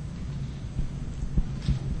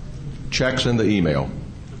 Checks in the email.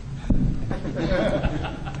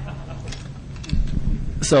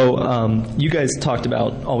 So you guys talked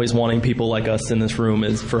about always wanting people like us in this room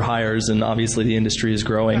is for hires, and obviously the industry is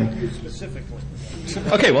growing. Specifically.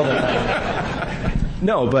 Okay, well then.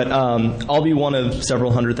 No, but I'll be one of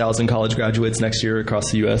several 100,000 college graduates next year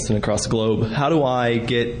across the U.S. and across the globe. How do I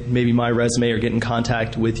get maybe my resume or get in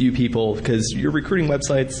contact with you people? Because your recruiting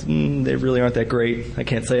websites, they really aren't that great. I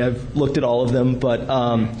can't say I've looked at all of them, but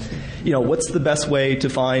what's the best way to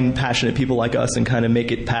find passionate people like us and kind of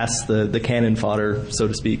make it past the cannon fodder, so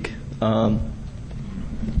to speak?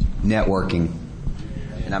 Networking.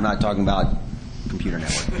 And I'm not talking about computer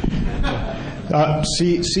networking.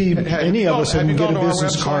 Any of us can get a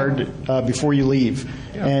business card before you leave.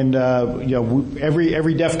 Yeah. And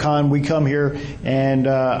every DEF CON we come here and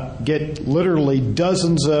get literally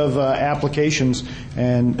dozens of applications.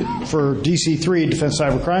 And for DC3, Defense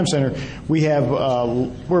Cyber Crime Center, we're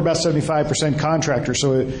about 75% contractors.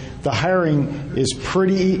 So the hiring is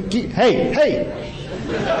pretty. Hey.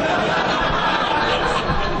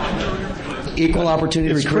 Equal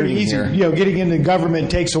opportunity recruiting easy. here. Getting into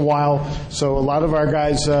government takes a while, so a lot of our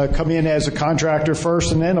guys come in as a contractor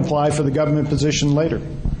first and then apply for the government position later.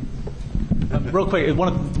 Real quick, one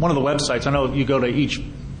of the websites, I know you go to each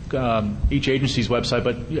agency's website,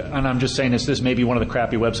 and I'm just saying this may be one of the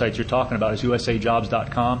crappy websites you're talking about, is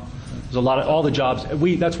usajobs.com. There's a lot of all the jobs.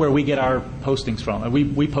 That's where we get our postings from.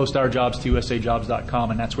 We post our jobs to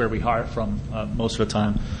usajobs.com, and that's where we hire from most of the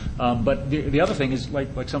time. But the other thing is,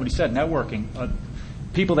 like somebody said, networking.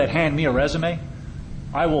 People that hand me a resume,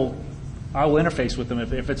 I will interface with them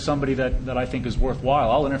if it's somebody that I think is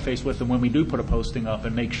worthwhile. I'll interface with them when we do put a posting up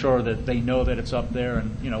and make sure that they know that it's up there,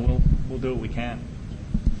 and we'll do what we can.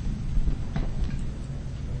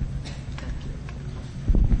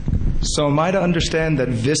 So am I to understand that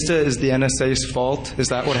Vista is the NSA's fault? Is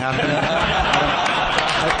that what happened?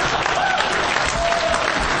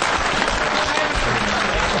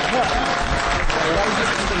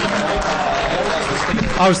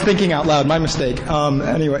 I was thinking out loud. My mistake.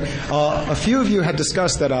 Anyway, a few of you had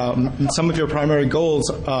discussed that some of your primary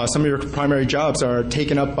goals, some of your primary jobs are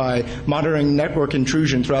taken up by monitoring network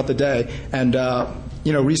intrusion throughout the day and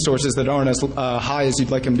resources that aren't as high as you'd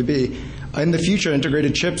like them to be. In the future,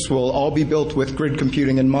 integrated chips will all be built with grid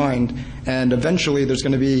computing in mind, and eventually there's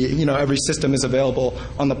going to be, every system is available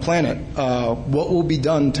on the planet. What will be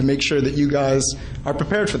done to make sure that you guys are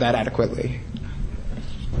prepared for that adequately?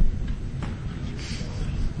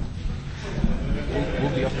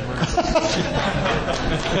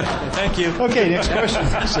 Thank you. Okay, next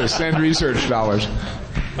question. So send research dollars.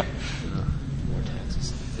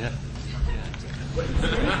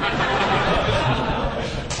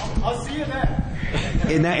 I'll see you there.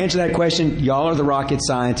 In that answer to that question, y'all are the rocket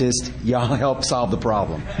scientists. Y'all help solve the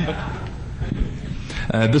problem.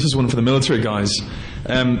 This is one for the military guys.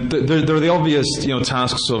 There are the obvious,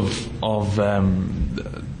 tasks of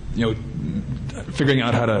figuring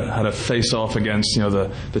out how to face off against,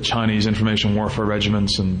 the Chinese information warfare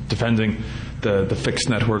regiments and defending the fixed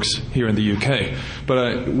networks here in the UK.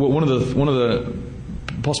 But one of the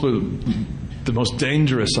possibly the most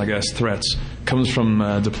dangerous, I guess, threats comes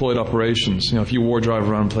from deployed operations. If you war drive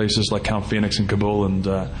around places like Camp Phoenix in Kabul and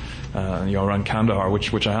around Kandahar,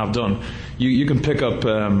 which I have done, you can pick up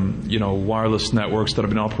wireless networks that have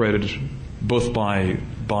been operated both by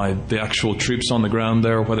the actual troops on the ground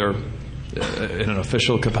there, whether in an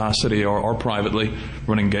official capacity or privately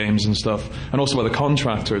running games and stuff, and also by the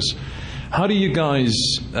contractors. How do you guys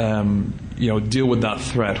deal with that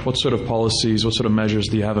threat? What sort of policies, what sort of measures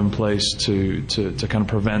do you have in place to kind of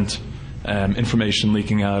prevent information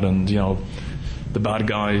leaking out and the bad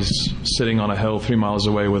guys sitting on a hill 3 miles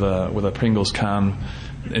away with a Pringles can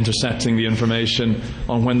intercepting the information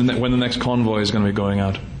on when the next convoy is going to be going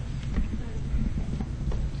out?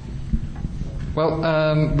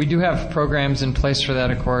 Well, we do have programs in place for that,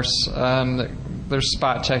 of course. There's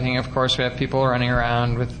spot checking, of course. We have people running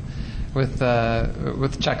around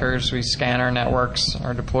with checkers. We scan our networks,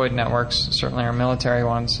 our deployed networks, certainly our military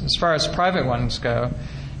ones. As far as private ones go,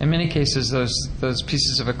 in many cases, those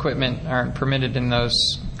pieces of equipment aren't permitted in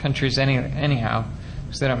those countries anyhow,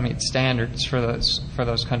 because they don't meet standards for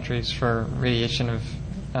those countries for radiation of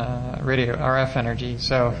radio RF energy.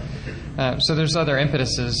 So there's other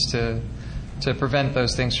impetuses to prevent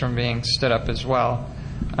those things from being stood up as well.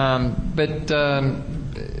 But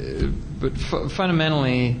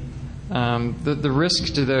fundamentally, the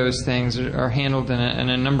risk to those things are handled in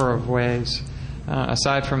a number of ways,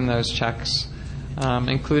 aside from those checks,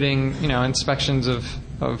 including inspections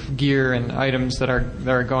of gear and items that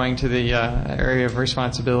are going to the area of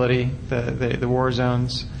responsibility, the war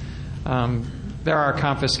zones. There are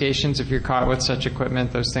confiscations if you're caught with such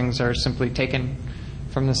equipment. Those things are simply taken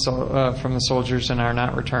from the soldiers and are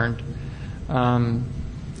not returned.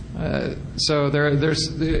 So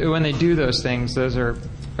there's when they do those things, those are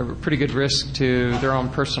a pretty good risk to their own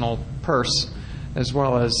personal purse, as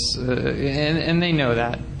well as and they know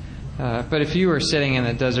that. But if you were sitting in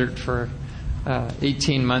the desert for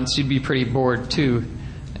 18 months, you'd be pretty bored too,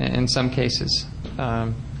 in some cases.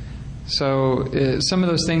 So some of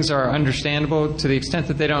those things are understandable to the extent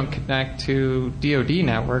that they don't connect to DoD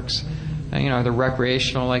networks. The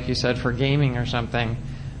recreational, like you said, for gaming or something.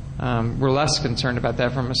 We're less concerned about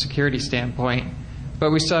that from a security standpoint,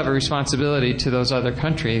 but we still have a responsibility to those other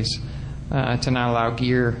countries to not allow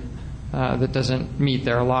gear that doesn't meet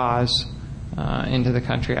their laws into the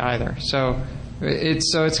country either. So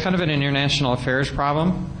it's kind of an international affairs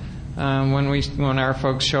problem when our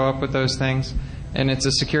folks show up with those things, and it's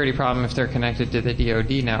a security problem if they're connected to the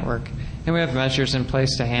DoD network. And we have measures in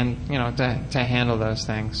place to handle those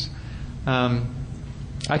things.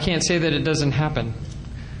 I can't say that it doesn't happen.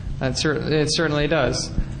 It certainly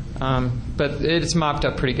does. But it's mopped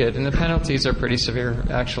up pretty good, and the penalties are pretty severe,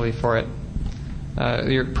 actually, for it.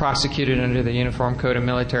 You're prosecuted under the Uniform Code of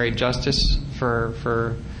Military Justice for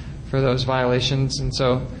those violations, and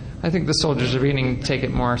so I think the soldiers are beginning to take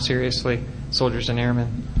it more seriously, soldiers and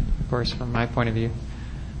airmen, of course, from my point of view.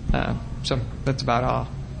 So that's about all.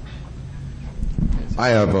 I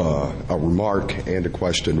have a remark and a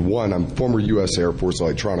question. One, I'm former U.S. Air Force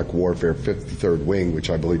Electronic Warfare 53rd Wing, which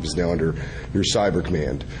I believe is now under your Cyber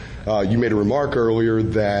Command. You made a remark earlier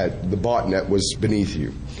that the botnet was beneath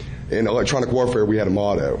you. In electronic warfare, we had a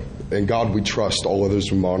motto: in God we trust, all others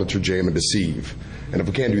we monitor, jam, and deceive. And if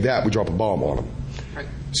we can't do that, we drop a bomb on them. Right.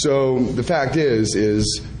 So the fact is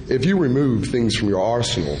if you remove things from your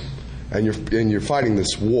arsenal and you're fighting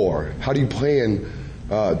this war, how do you plan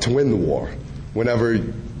to win the war whenever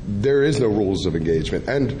there is no rules of engagement?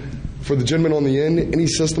 And for the gentleman on the end, any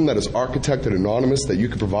system that is architected anonymous that you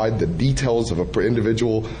could provide the details of an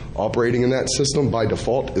individual operating in that system by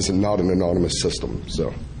default is not an anonymous system.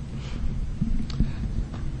 So.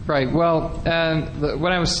 Right. Well,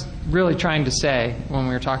 what I was really trying to say when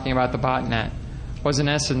we were talking about the botnet was, in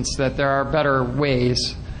essence, that there are better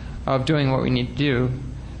ways of doing what we need to do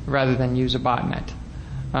rather than use a botnet.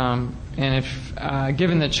 And if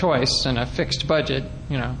given the choice and a fixed budget,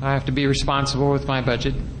 I have to be responsible with my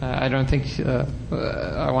budget. I don't think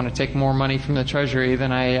I want to take more money from the Treasury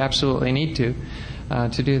than I absolutely need to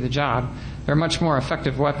do the job. There are much more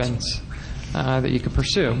effective weapons that you could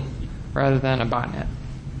pursue rather than a botnet.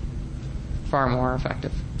 Far more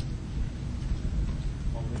effective.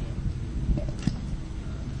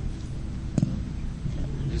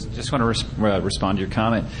 Just want to respond to your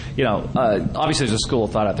comment. Obviously there's a school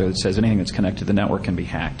of thought out there that says anything that's connected to the network can be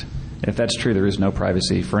hacked. If that's true, there is no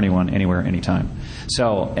privacy for anyone, anywhere, anytime.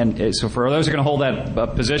 So for those who are going to hold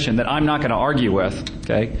that position that I'm not going to argue with,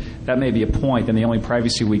 okay, that may be a point, and the only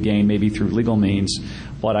privacy we gain may be through legal means.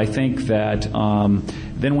 But I think that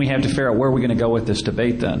then we have to figure out where we're going to go with this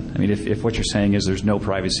debate then. I mean, if what you're saying is there's no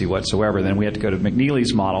privacy whatsoever, then we have to go to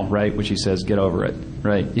McNeely's model, right, which he says, get over it,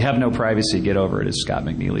 right? You have no privacy, get over it, is Scott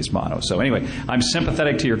McNeely's motto. So anyway, I'm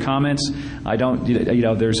sympathetic to your comments. I don't,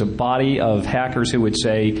 there's a body of hackers who would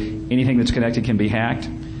say anything that's connected can be hacked.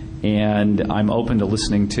 and I'm open to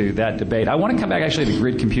listening to that debate. I want to come back actually to the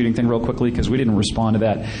grid computing thing real quickly because we didn't respond to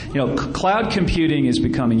that. Cloud computing is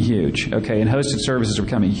becoming huge, okay, and hosted services are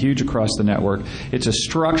becoming huge across the network. It's a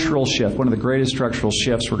structural shift, one of the greatest structural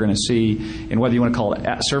shifts we're going to see in whether you want to call it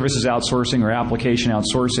services outsourcing or application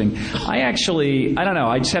outsourcing. I don't know,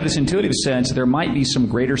 I just have this intuitive sense that there might be some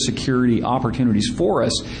greater security opportunities for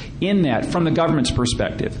us in that from the government's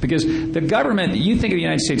perspective. Because the government, you think of the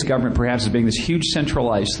United States government perhaps as being this huge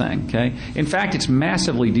centralized thing, okay? In fact, it's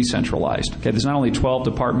massively decentralized, okay? There's not only 12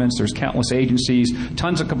 departments, there's countless agencies,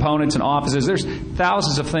 tons of components and offices. There's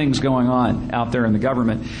thousands of things going on out there in the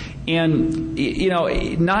government. And,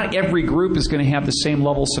 not every group is going to have the same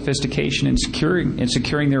level of sophistication in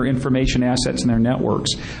securing their information assets and their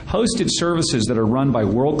networks. Hosted services that are run by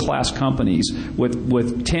world-class companies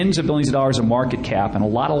with tens of billions of dollars of market cap and a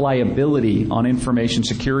lot of liability on information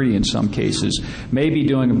security in some cases may be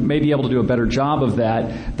able to do a better job of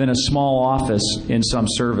that than a small office in some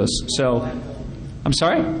service. So, I'm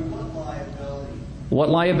sorry? What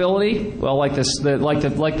liability? Well, like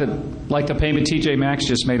the payment TJ Maxx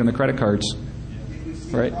just made on the credit cards,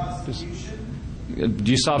 right?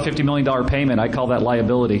 You saw a $50 million payment. I call that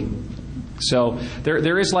liability. So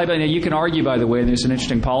there is liability. Now, you can argue, by the way, and there's an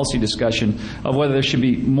interesting policy discussion of whether there should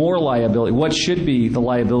be more liability. What should be the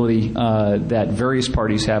liability that various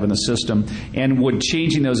parties have in the system, and would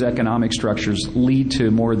changing those economic structures lead to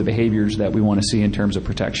more of the behaviors that we want to see in terms of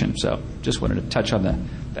protection? So just wanted to touch on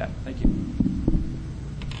that. Thank you.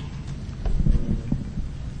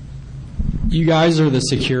 You guys are the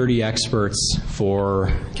security experts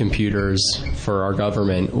for computers for our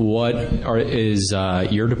government. What is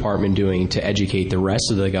your department doing to educate the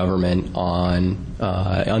rest of the government on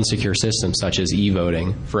unsecure systems such as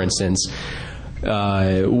e-voting, for instance?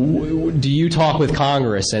 Do you talk with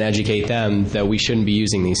Congress and educate them that we shouldn't be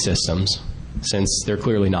using these systems since they're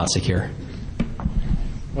clearly not secure?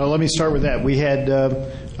 Well, let me start with that. We had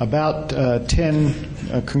about 10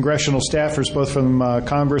 congressional staffers, both from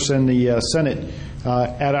Congress and the Senate,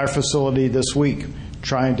 at our facility this week,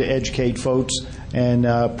 trying to educate folks and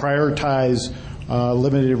prioritize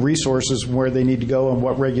limited resources where they need to go and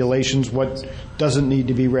what regulations, what doesn't need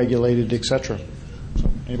to be regulated, et cetera. So,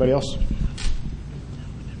 anybody else?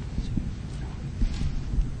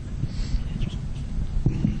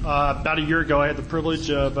 About a year ago, I had the privilege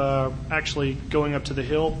of actually going up to the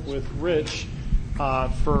Hill with Rich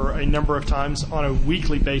for a number of times on a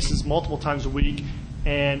weekly basis, multiple times a week,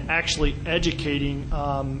 and actually educating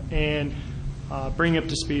and bringing up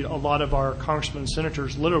to speed a lot of our congressmen and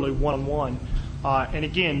senators, literally one-on-one. And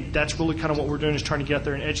again, that's really kind of what we're doing, is trying to get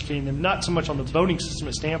there and educating them, not so much on the voting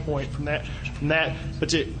system standpoint from that, but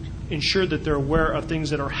to ensure that they're aware of things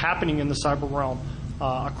that are happening in the cyber realm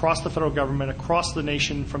across the federal government, across the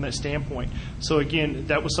nation from that standpoint. So again,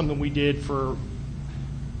 that was something we did for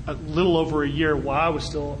a little over a year while I was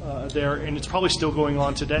still there, and it's probably still going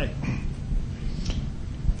on today.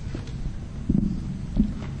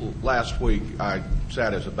 Last week, I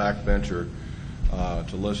sat as a backbencher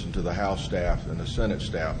to listen to the House staff and the Senate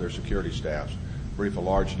staff, their security staffs, brief a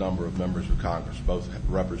large number of members of Congress, both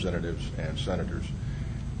representatives and senators.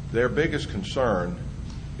 Their biggest concern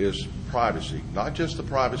is privacy, not just the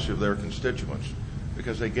privacy of their constituents,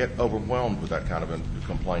 because they get overwhelmed with that kind of a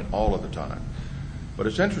complaint all of the time. But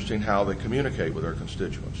it's interesting how they communicate with their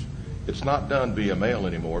constituents. It's not done via mail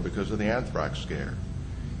anymore because of the anthrax scare.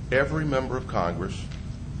 Every member of Congress,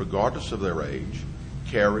 regardless of their age,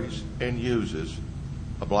 carries and uses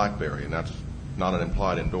a BlackBerry, and that's not an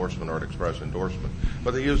implied endorsement or an express endorsement,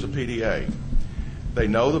 but they use a PDA. They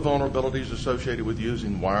know the vulnerabilities associated with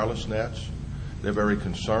using wireless nets. They're very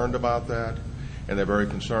concerned about that, and they're very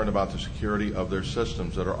concerned about the security of their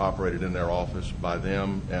systems that are operated in their office by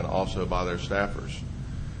them and also by their staffers.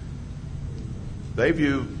 They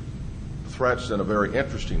view threats in a very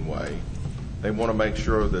interesting way. They want to make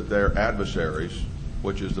sure that their adversaries,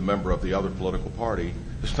 which is the member of the other political party,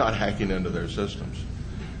 is not hacking into their systems.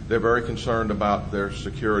 They're very concerned about their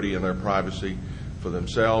security and their privacy for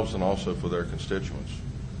themselves and also for their constituents.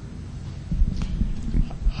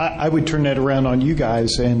 I would turn that around on you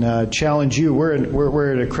guys and challenge you.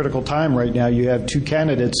 We're at a critical time right now. You have two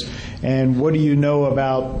candidates, and what do you know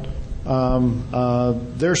about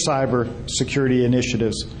their cyber security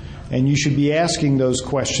initiatives? And you should be asking those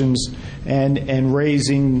questions and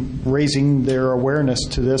raising their awareness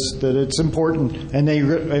to this, that it's important, and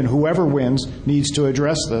whoever wins needs to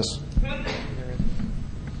address this.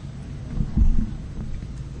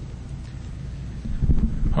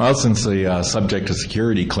 Well, since the subject of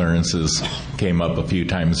security clearances came up a few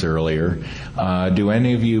times earlier, do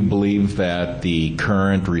any of you believe that the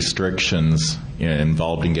current restrictions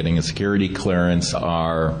involved in getting a security clearance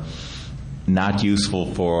are not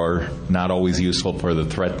always useful for the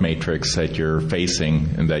threat matrix that you're facing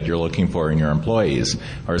and that you're looking for in your employees?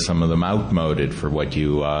 Are some of them outmoded for what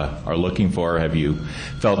you are looking for? Have you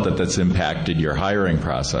felt that that's impacted your hiring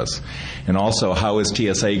process? And also, how is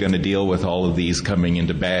TSA going to deal with all of these coming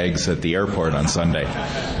into bags at the airport on Sunday?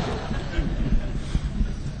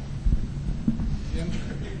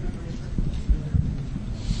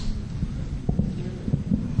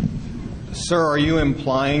 Sir, are you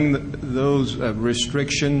implying that those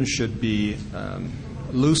restrictions should be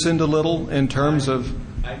loosened a little in terms of...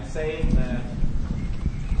 I'm saying that...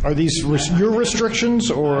 Are these your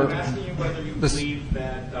restrictions, or... I'm asking you whether you believe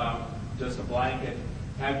that just a blanket,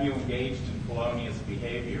 have you engaged in felonious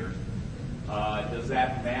behavior, does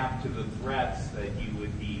that map to the threats that you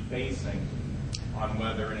would be facing on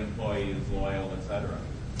whether an employee is loyal, et cetera?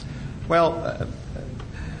 Well,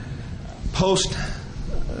 post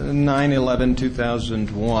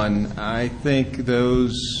 9/11/2001, I think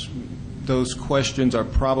those questions are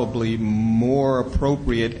probably more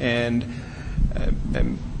appropriate and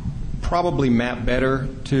probably map better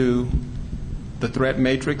to the threat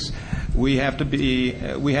matrix. We have to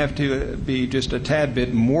be just a tad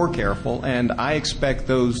bit more careful, and I expect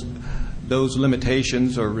those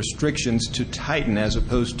limitations or restrictions to tighten as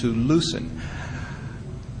opposed to loosen.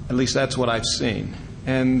 At least that's what I've seen.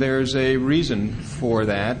 And there's a reason for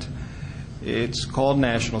that. It's called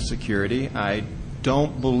national security. I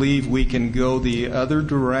don't believe we can go the other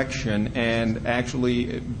direction and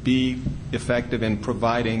actually be effective in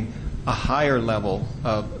providing a higher level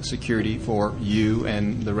of security for you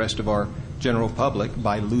and the rest of our general public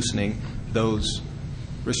by loosening those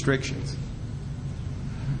restrictions.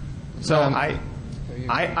 So I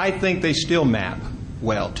think they still map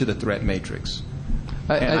well to the threat matrix.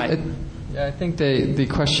 I think the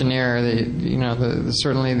questionnaire,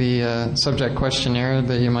 certainly the subject questionnaire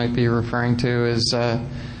that you might be referring to is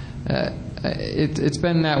it's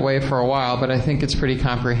been that way for a while, but I think it's pretty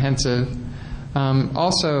comprehensive.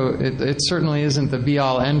 Also, it certainly isn't the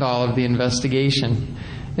be-all, end-all of the investigation.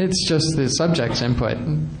 It's just the subject's input,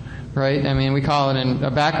 right? I mean, we call it a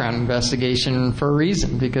background investigation for a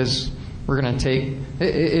reason, because we're going to take.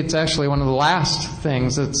 It's actually one of the last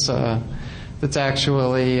things that's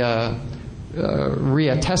actually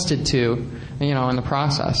reattested to, in the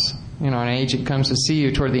process. An agent comes to see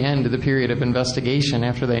you toward the end of the period of investigation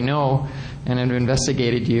after they know and have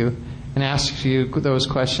investigated you, and asks you those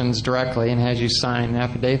questions directly and has you sign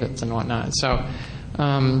affidavits and whatnot. So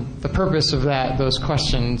the purpose of those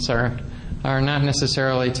questions are not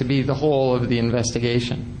necessarily to be the whole of the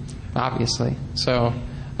investigation, obviously. So,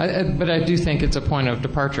 but I do think it's a point of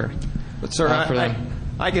departure. But sir, for them.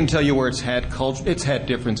 I can tell you where it's had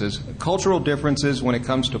differences. Cultural differences when it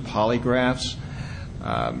comes to polygraphs.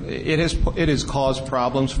 It has caused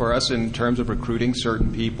problems for us in terms of recruiting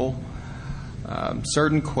certain people.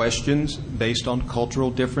 Certain questions based on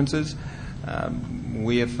cultural differences,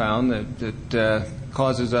 we have found that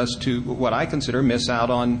causes us to, what I consider, miss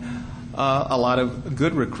out on a lot of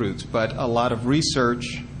good recruits. But a lot of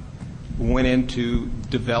research went into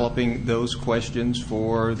developing those questions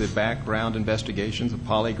for the background investigations, the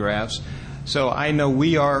polygraphs. So I know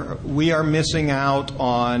we are missing out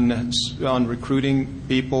on recruiting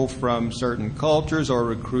people from certain cultures or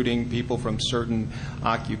recruiting people from certain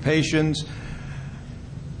occupations.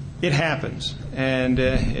 It happens, and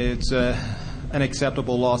it's an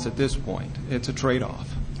acceptable loss at this point. It's a trade-off.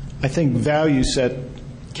 I think value set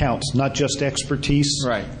counts, not just expertise,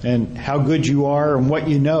 right, and how good you are and what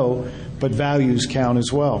you know, but values count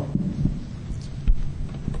as well.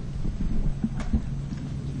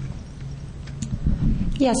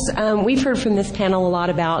 Yes, we've heard from this panel a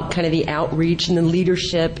lot about kind of the outreach and the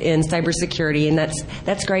leadership in cybersecurity, and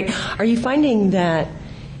that's great. Are you finding that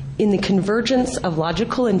in the convergence of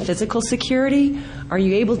logical and physical security, are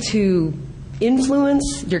you able to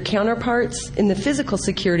influence your counterparts in the physical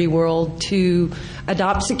security world to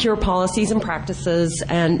adopt secure policies and practices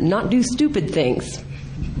and not do stupid things?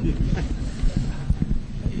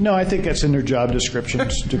 No, I think that's in their job description,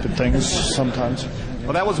 stupid things sometimes.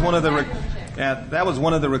 Well, that was one of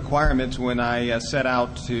the requirements when I set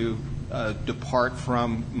out to depart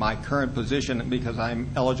from my current position because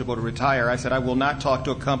I'm eligible to retire. I said I will not talk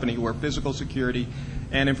to a company where physical security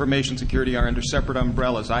and information security are under separate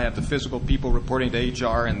umbrellas. I have the physical people reporting to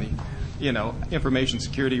HR and the information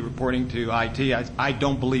security reporting to IT. I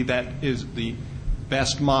don't believe that is the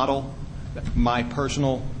best model, my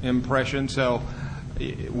personal impression. So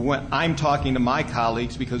when I'm talking to my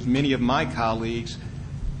colleagues, because many of my colleagues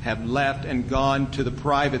have left and gone to the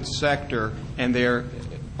private sector, and they're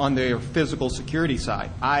on their physical security side.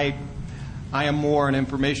 I am more an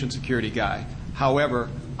information security guy. However,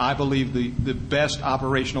 I believe the best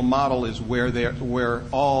operational model is where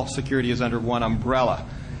all security is under one umbrella.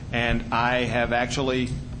 And I have actually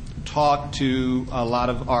talked to a lot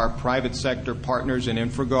of our private sector partners in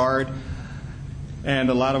InfraGard and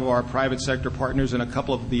a lot of our private sector partners in a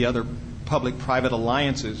couple of the other public-private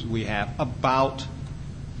alliances we have about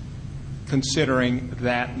considering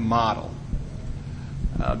that model.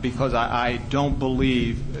 Because I don't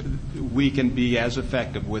believe we can be as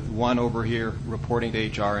effective with one over here reporting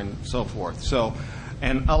to HR and so forth. So,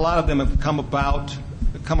 and a lot of them have come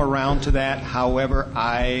around to that. However,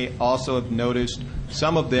 I also have noticed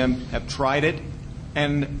some of them have tried it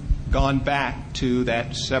and gone back to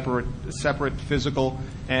that separate physical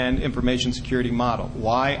and information security model.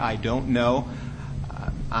 Why, I don't know.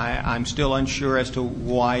 I'm still unsure as to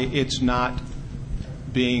why it's not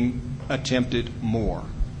being attempted more.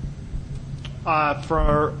 For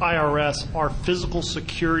our IRS, our physical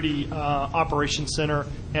security operations center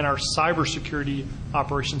and our cybersecurity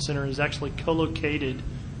operations center is actually co-located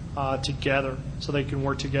together, so they can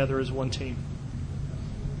work together as one team.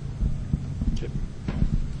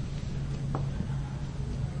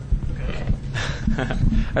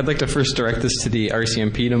 I'd like to first direct this to the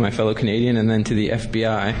RCMP, to my fellow Canadian, and then to the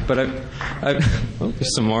FBI. But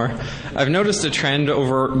there's some more. I've noticed a trend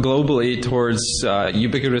over globally towards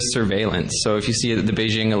ubiquitous surveillance. So if you see at the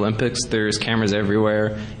Beijing Olympics, there's cameras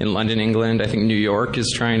everywhere. In London, England, I think New York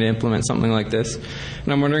is trying to implement something like this.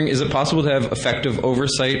 And I'm wondering, is it possible to have effective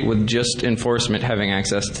oversight with just enforcement having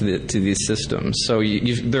access to these systems? So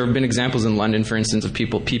there have been examples in London, for instance, of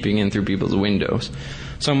people peeping in through people's windows.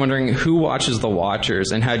 So I'm wondering, who watches the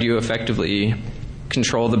watchers, and how do you effectively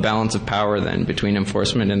control the balance of power then between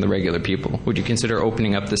enforcement and the regular people? Would you consider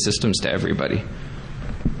opening up the systems to everybody?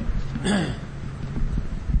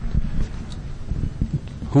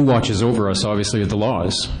 Who watches over us, obviously, are the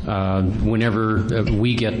laws. Whenever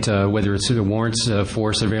we get, whether it's warrants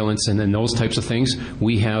for surveillance and then those types of things,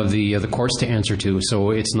 we have the courts to answer to.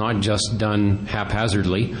 So it's not just done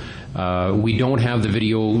haphazardly. We don't have the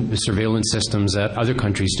video surveillance systems that other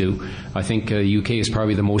countries do. I think UK is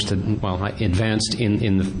probably the most advanced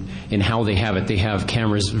in how they have it. They have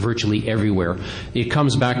cameras virtually everywhere. It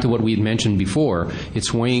comes back to what we had mentioned before.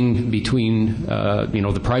 It's weighing between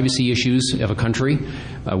the privacy issues of a country,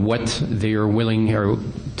 what they are willing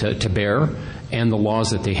to bear, and the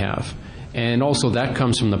laws that they have. And also that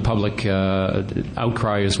comes from the public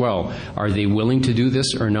outcry as well. Are they willing to do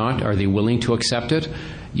this or not? Are they willing to accept it?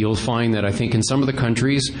 You'll find that I think in some of the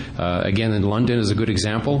countries, again in London is a good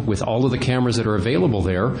example, with all of the cameras that are available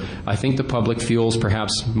there, I think the public feels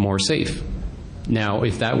perhaps more safe. Now,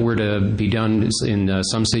 if that were to be done in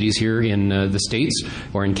some cities here in the States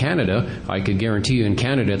or in Canada, I could guarantee you in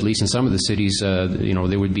Canada, at least in some of the cities,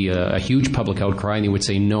 there would be a huge public outcry and they would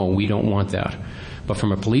say, no, we don't want that. But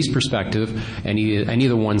from a police perspective, any of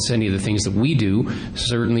the things that we do,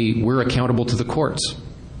 certainly we're accountable to the courts.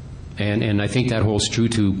 And I think that holds true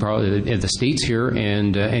to probably the States here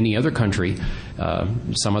and any other country.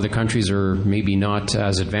 Some other countries are maybe not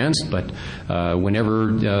as advanced, but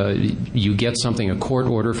whenever you get something, a court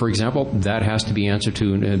order, for example, that has to be answered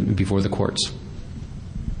to before the courts.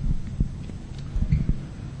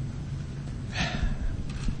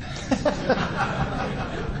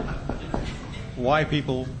 Why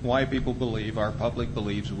people believe, our public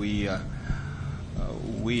believes we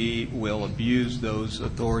will abuse those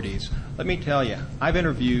authorities. Let me tell you, I've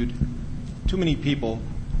interviewed too many people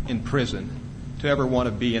in prison to ever want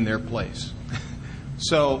to be in their place.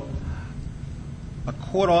 So a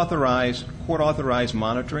court-authorized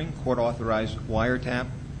monitoring, court-authorized wiretap,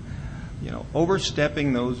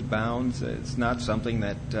 overstepping those bounds, it's not something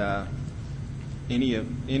that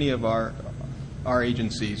any of our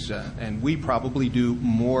agencies, and we probably do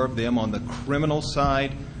more of them on the criminal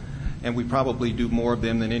side, and we probably do more of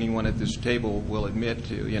them than anyone at this table will admit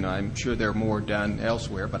to. I'm sure there are more done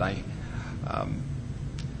elsewhere, but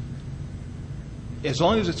as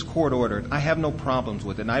long as it's court ordered, I have no problems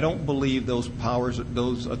with it. And I don't believe those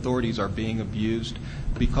authorities are being abused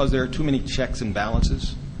because there are too many checks and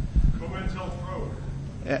balances.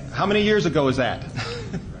 How many years ago is that?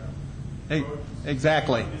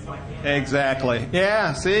 Exactly.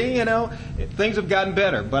 Yeah, see, things have gotten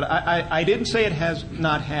better. But I didn't say it has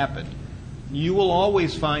not happened. You will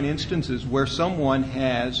always find instances where someone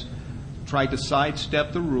has tried to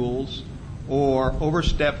sidestep the rules or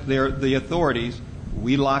overstep the authorities.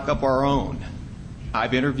 We lock up our own.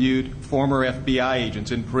 I've interviewed former FBI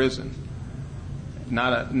agents in prison.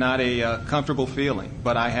 not a comfortable feeling,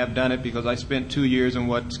 but I have done it because I spent 2 years in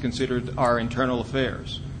what's considered our internal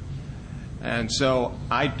affairs. And so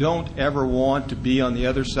I don't ever want to be on the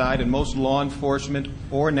other side, and most law enforcement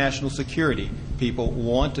or national security people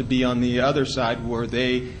want to be on the other side where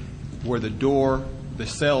the door, the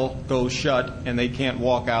cell goes shut and they can't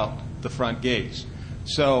walk out the front gates.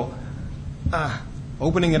 So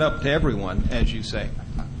opening it up to everyone, as you say,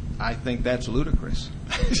 I think that's ludicrous.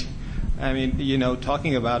 I mean, you know,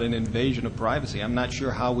 talking about an invasion of privacy, I'm not sure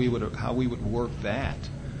how we would work that.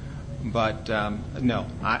 But no,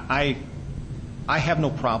 I have no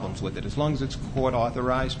problems with it. As long as it's court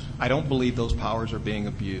authorized, I don't believe those powers are being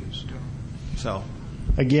abused. So,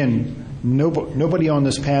 again, nobody on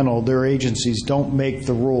this panel, their agencies don't make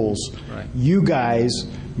the rules. Right. You guys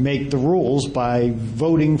make the rules by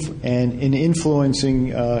voting and influencing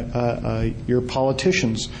your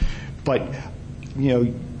politicians. But, you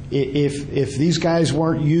know, if these guys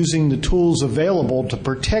weren't using the tools available to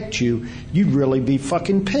protect you, you'd really be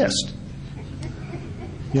fucking pissed.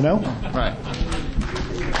 You know? Right.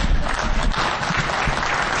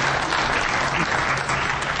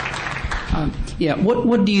 Yeah,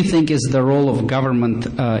 what do you think is the role of government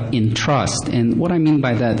in trust? And what I mean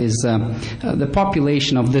by that is the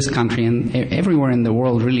population of this country and everywhere in the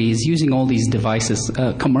world really is using all these devices,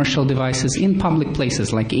 commercial devices, in public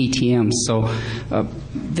places like ATMs. So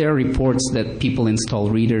there are reports that people install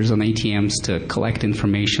readers on ATMs to collect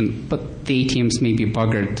information, but the ATMs may be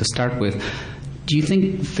buggered to start with. Do you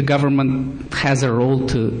think the government has a role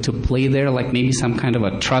to play there, like maybe some kind of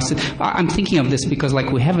a trust? I'm thinking of this because,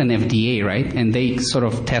 like, we have an FDA, right? And they sort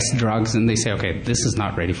of test drugs and they say, okay, this is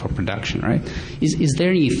not ready for production, right? Is there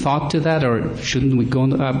any thought to that, or shouldn't we go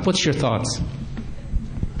on? What's your thoughts?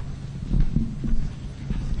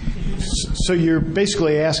 So you're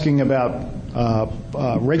basically asking about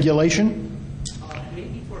regulation?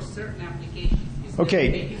 Maybe for certain applications.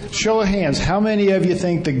 Okay, show of hands. How many of you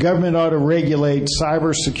think the government ought to regulate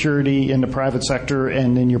cybersecurity in the private sector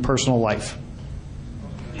and in your personal life?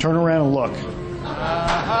 Turn around and look.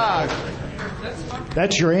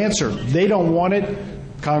 That's your answer. They don't want it.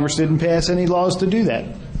 Congress didn't pass any laws to do that.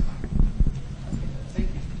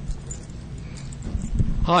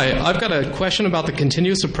 Hi, I've got a question about the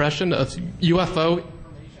continuous suppression of UFO.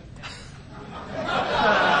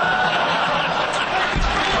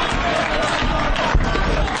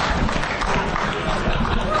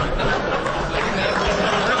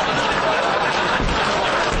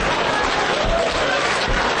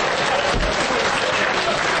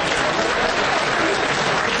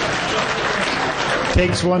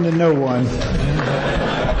 Takes one to know one. I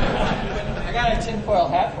got a tinfoil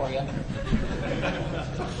hat for you.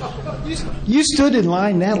 You stood in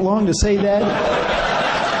line that long to say that?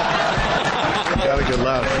 Got a good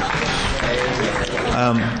laugh.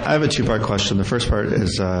 I have a two-part question. The first part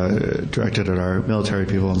is directed at our military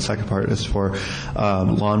people, and the second part is for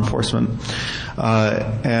law enforcement.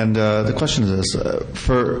 And the question is this.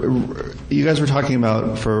 You guys were talking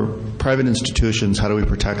about for private institutions, how do we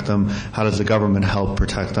protect them? How does the government help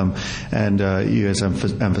protect them? And you guys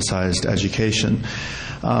emphasized education.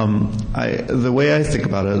 The way I think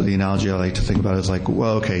about it, the analogy I like to think about it is like,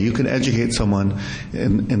 well, okay, you can educate someone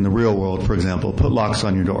in the real world, for example, put locks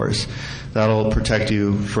on your doors. That'll protect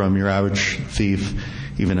you from your average thief,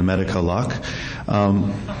 even a medical lock.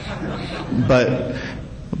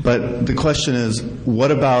 But the question is, what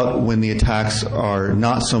about when the attacks are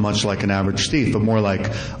not so much like an average thief, but more like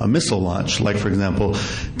a missile launch? Like, for example,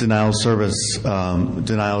 denial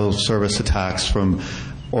of service attacks from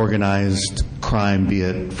organized crime, be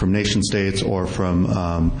it from nation states or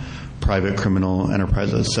from private criminal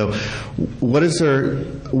enterprises. So what does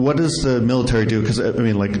the military do? Because, I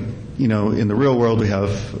mean, like, you know, in the real world we have,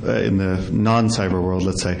 in the non-cyber world,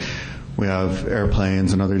 let's say, we have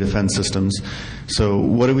airplanes and other defense systems. So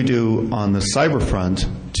what do we do on the cyber front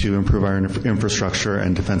to improve our infrastructure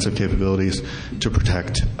and defensive capabilities to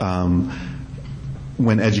protect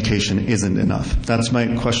when education isn't enough? That's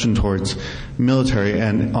my question towards military.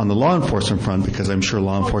 And on the law enforcement front, because I'm sure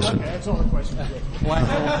law enforcement... That's all the question.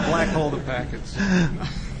 Black hole the packets.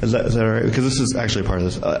 Is that all right? Because this is actually part of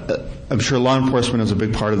this. I'm sure law enforcement is a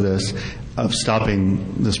big part of this, of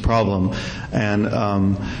stopping this problem. And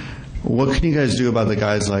what can you guys do about the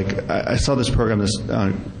guys like... I saw this program,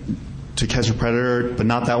 To Catch a Predator, but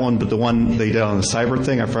not that one, but the one they did on the cyber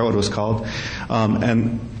thing. I forgot what it was called.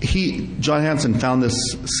 And John Hanson found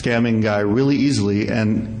this scamming guy really easily,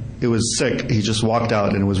 and it was sick. He just walked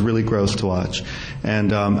out, and it was really gross to watch.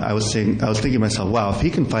 And I was thinking to myself, wow, if he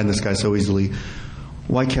can find this guy so easily,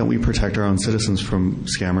 why can't we protect our own citizens from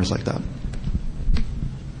scammers like that?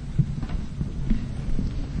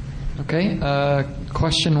 Okay,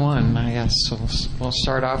 question one, I guess we'll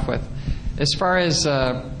start off with. As far as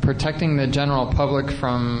protecting the general public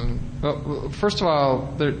from, well, first of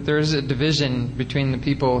all, there is a division between the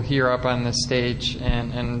people here up on this stage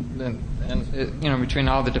and between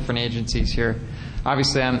all the different agencies here.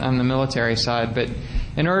 Obviously, on the military side, but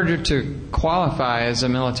in order to qualify as a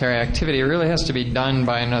military activity, it really has to be done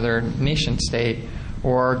by another nation state,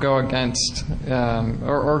 or go against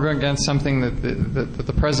something that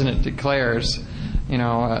the president declares,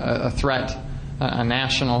 a threat, a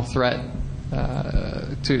national threat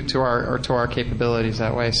to our capabilities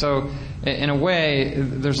that way. So, in a way,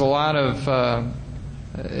 there's a lot of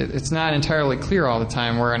it's not entirely clear all the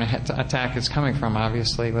time where an attack is coming from.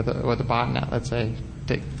 Obviously, with a botnet, let's say,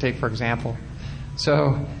 take for example.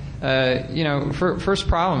 So, first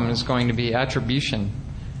problem is going to be attribution.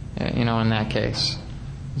 In that case.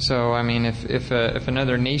 So, I mean, if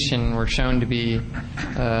another nation were shown to be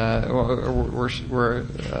were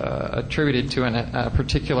attributed to a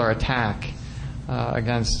particular attack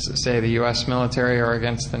against, say, the U.S. military or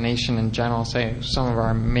against the nation in general, say some of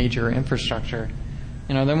our major infrastructure,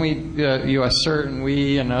 then we, USCERT and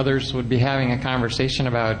we and others would be having a conversation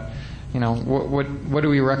about, what do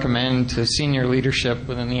we recommend to senior leadership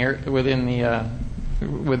within the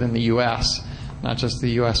U.S., not just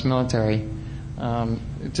the U.S. military,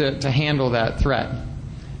 to handle that threat.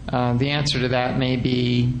 The answer to that may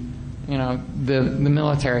be, the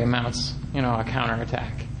military mounts, a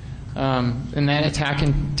counterattack, and that attack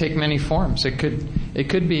can take many forms. It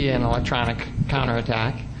could be an electronic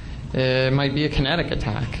counterattack. It might be a kinetic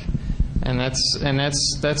attack, and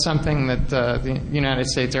that's something that the United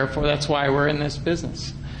States Air Force. That's why we're in this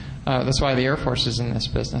business. That's why the Air Force is in this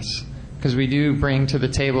business, because we do bring to the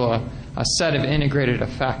table a set of integrated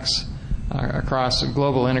effects across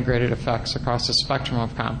global integrated effects across the spectrum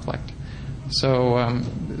of conflict. So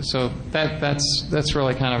that's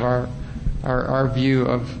really kind of our view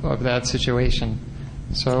of that situation.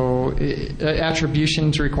 So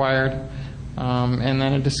attribution's required, and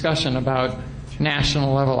then a discussion about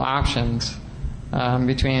national level options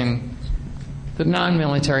between the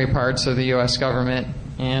non-military parts of the U.S. government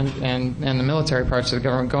and the military parts of the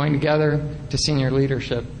government going together to senior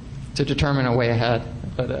leadership to determine a way ahead.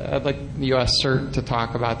 But I'd like the U.S. CERT to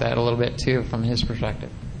talk about that a little bit, too, from his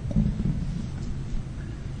perspective.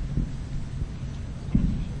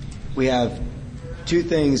 We have two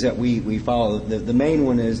things that we follow. The main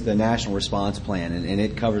one is the National Response Plan, and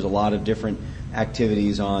it covers a lot of different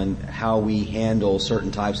activities on how we handle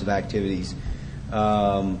certain types of activities.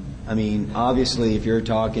 Obviously, if you're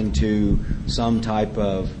talking to some type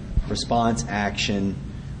of response action,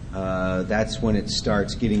 that's when it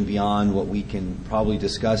starts getting beyond what we can probably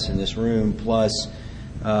discuss in this room. Plus,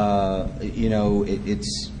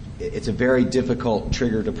 it's a very difficult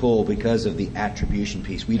trigger to pull because of the attribution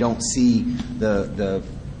piece. We don't see the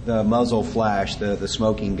muzzle flash, the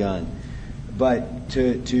smoking gun. But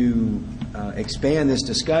to expand this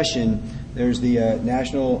discussion, there's the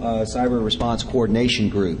National Cyber Response Coordination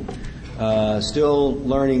Group. Still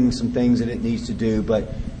learning some things that it needs to do, but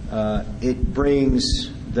it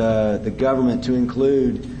brings the government to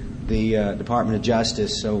include the Department of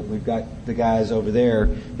Justice. So we've got the guys over there.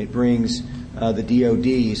 It brings the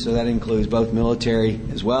DOD, so that includes both military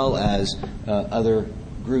as well as other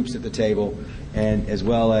groups at the table, and as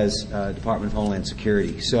well as Department of Homeland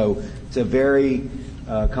Security. So it's a very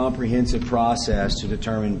comprehensive process to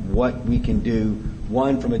determine what we can do,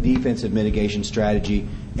 one, from a defensive mitigation strategy,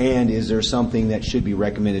 and is there something that should be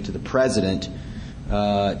recommended to the President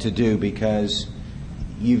to do, because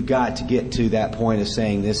you've got to get to that point of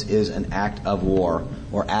saying this is an act of war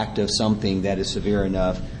or act of something that is severe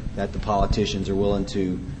enough that the politicians are willing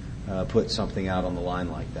to put something out on the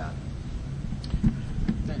line like that.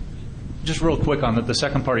 Just real quick on the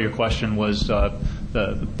second part of your question was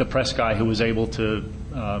the press guy who was able to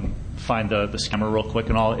find the scammer real quick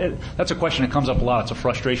and all. That's a question that comes up a lot. It's a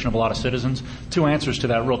frustration of a lot of citizens. Two answers to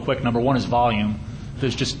that real quick. Number one is volume.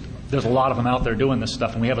 There's a lot of them out there doing this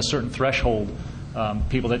stuff, and we have a certain threshold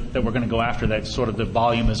people that we're going to go after that sort of the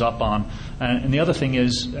volume is up on. And the other thing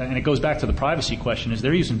is, and it goes back to the privacy question, is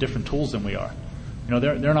they're using different tools than we are.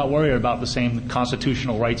 They're not worried about the same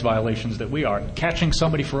constitutional rights violations that we are. Catching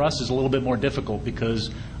somebody for us is a little bit more difficult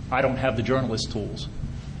because I don't have the journalist tools.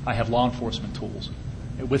 I have law enforcement tools.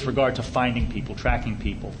 With regard to finding people, tracking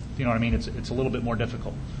people, you know what I mean? It's a little bit more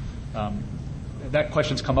difficult. That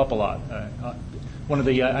question's come up a lot. One of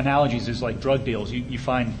the analogies is like drug deals. You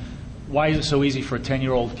find, why is it so easy for a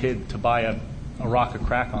 10-year-old kid to buy a rock of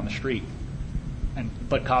crack on the street,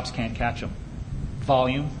 but cops can't catch them?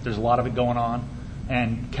 Volume, there's a lot of it going on.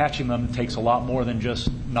 and catching them takes a lot more than just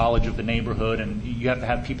knowledge of the neighborhood, and you have to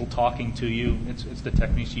have people talking to you. It's the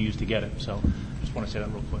techniques you use to get it. So I just want to say that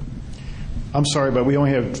real quick. I'm sorry, but we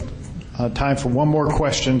only have time for one more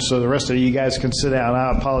question, so the rest of you guys can sit down.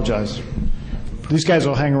 I apologize. These guys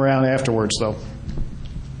will hang around afterwards, though.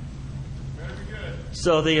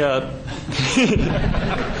 So the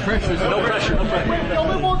no pressure.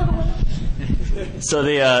 So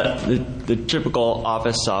the typical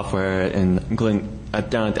office software, including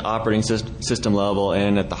down at the operating system level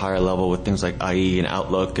and at the higher level with things like IE and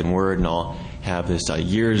Outlook and Word and all, have this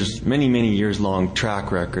many years long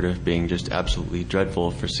track record of being just absolutely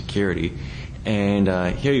dreadful for security. And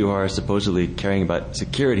here you are supposedly caring about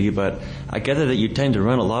security, but I gather that you tend to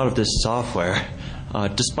run a lot of this software,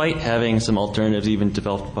 despite having some alternatives even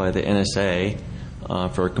developed by the NSA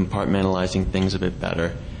for compartmentalizing things a bit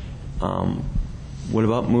better. What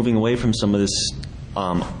about moving away from some of this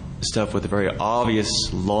stuff with a very obvious,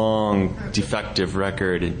 long, defective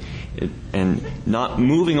record, and not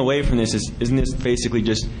moving away from this? Isn't this basically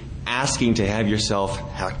just asking to have yourself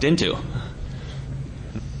hacked into?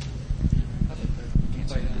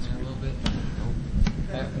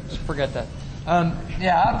 Forget that.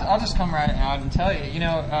 I'll just come right out and tell you.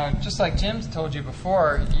 Just like Jim's told you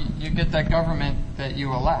before, you get that government that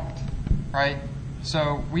you elect, right?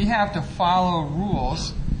 So we have to follow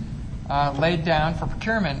rules laid down for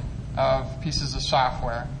procurement of pieces of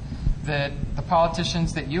software that the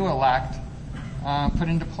politicians that you elect put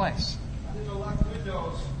into place. I didn't elect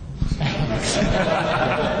Windows.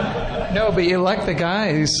 No, but you elect the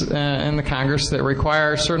guys in the Congress that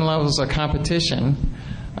require certain levels of competition,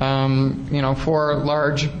 for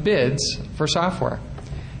large bids for software.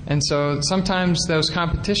 And so sometimes those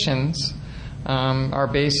competitions are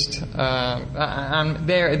based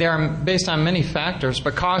they are based on many factors,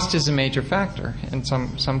 but cost is a major factor in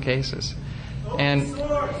some cases, and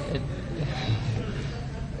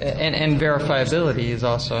verifiability is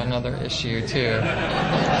also another issue too.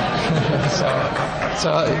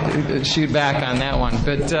 so shoot back on that one,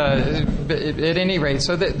 but at any rate,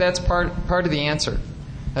 so that's part of the answer.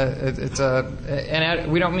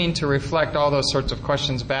 We don't mean to reflect all those sorts of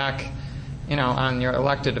questions back, on your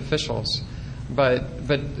elected officials. But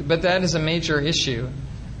that is a major issue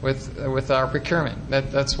with our procurement.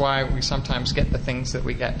 That's why we sometimes get the things that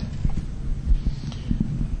we get.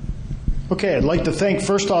 Okay, I'd like to thank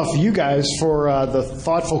first off you guys for the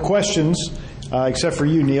thoughtful questions, except for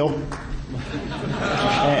you, Neil.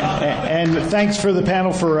 And thanks for the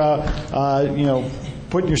panel for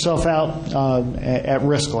putting yourself out at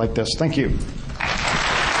risk like this. Thank you.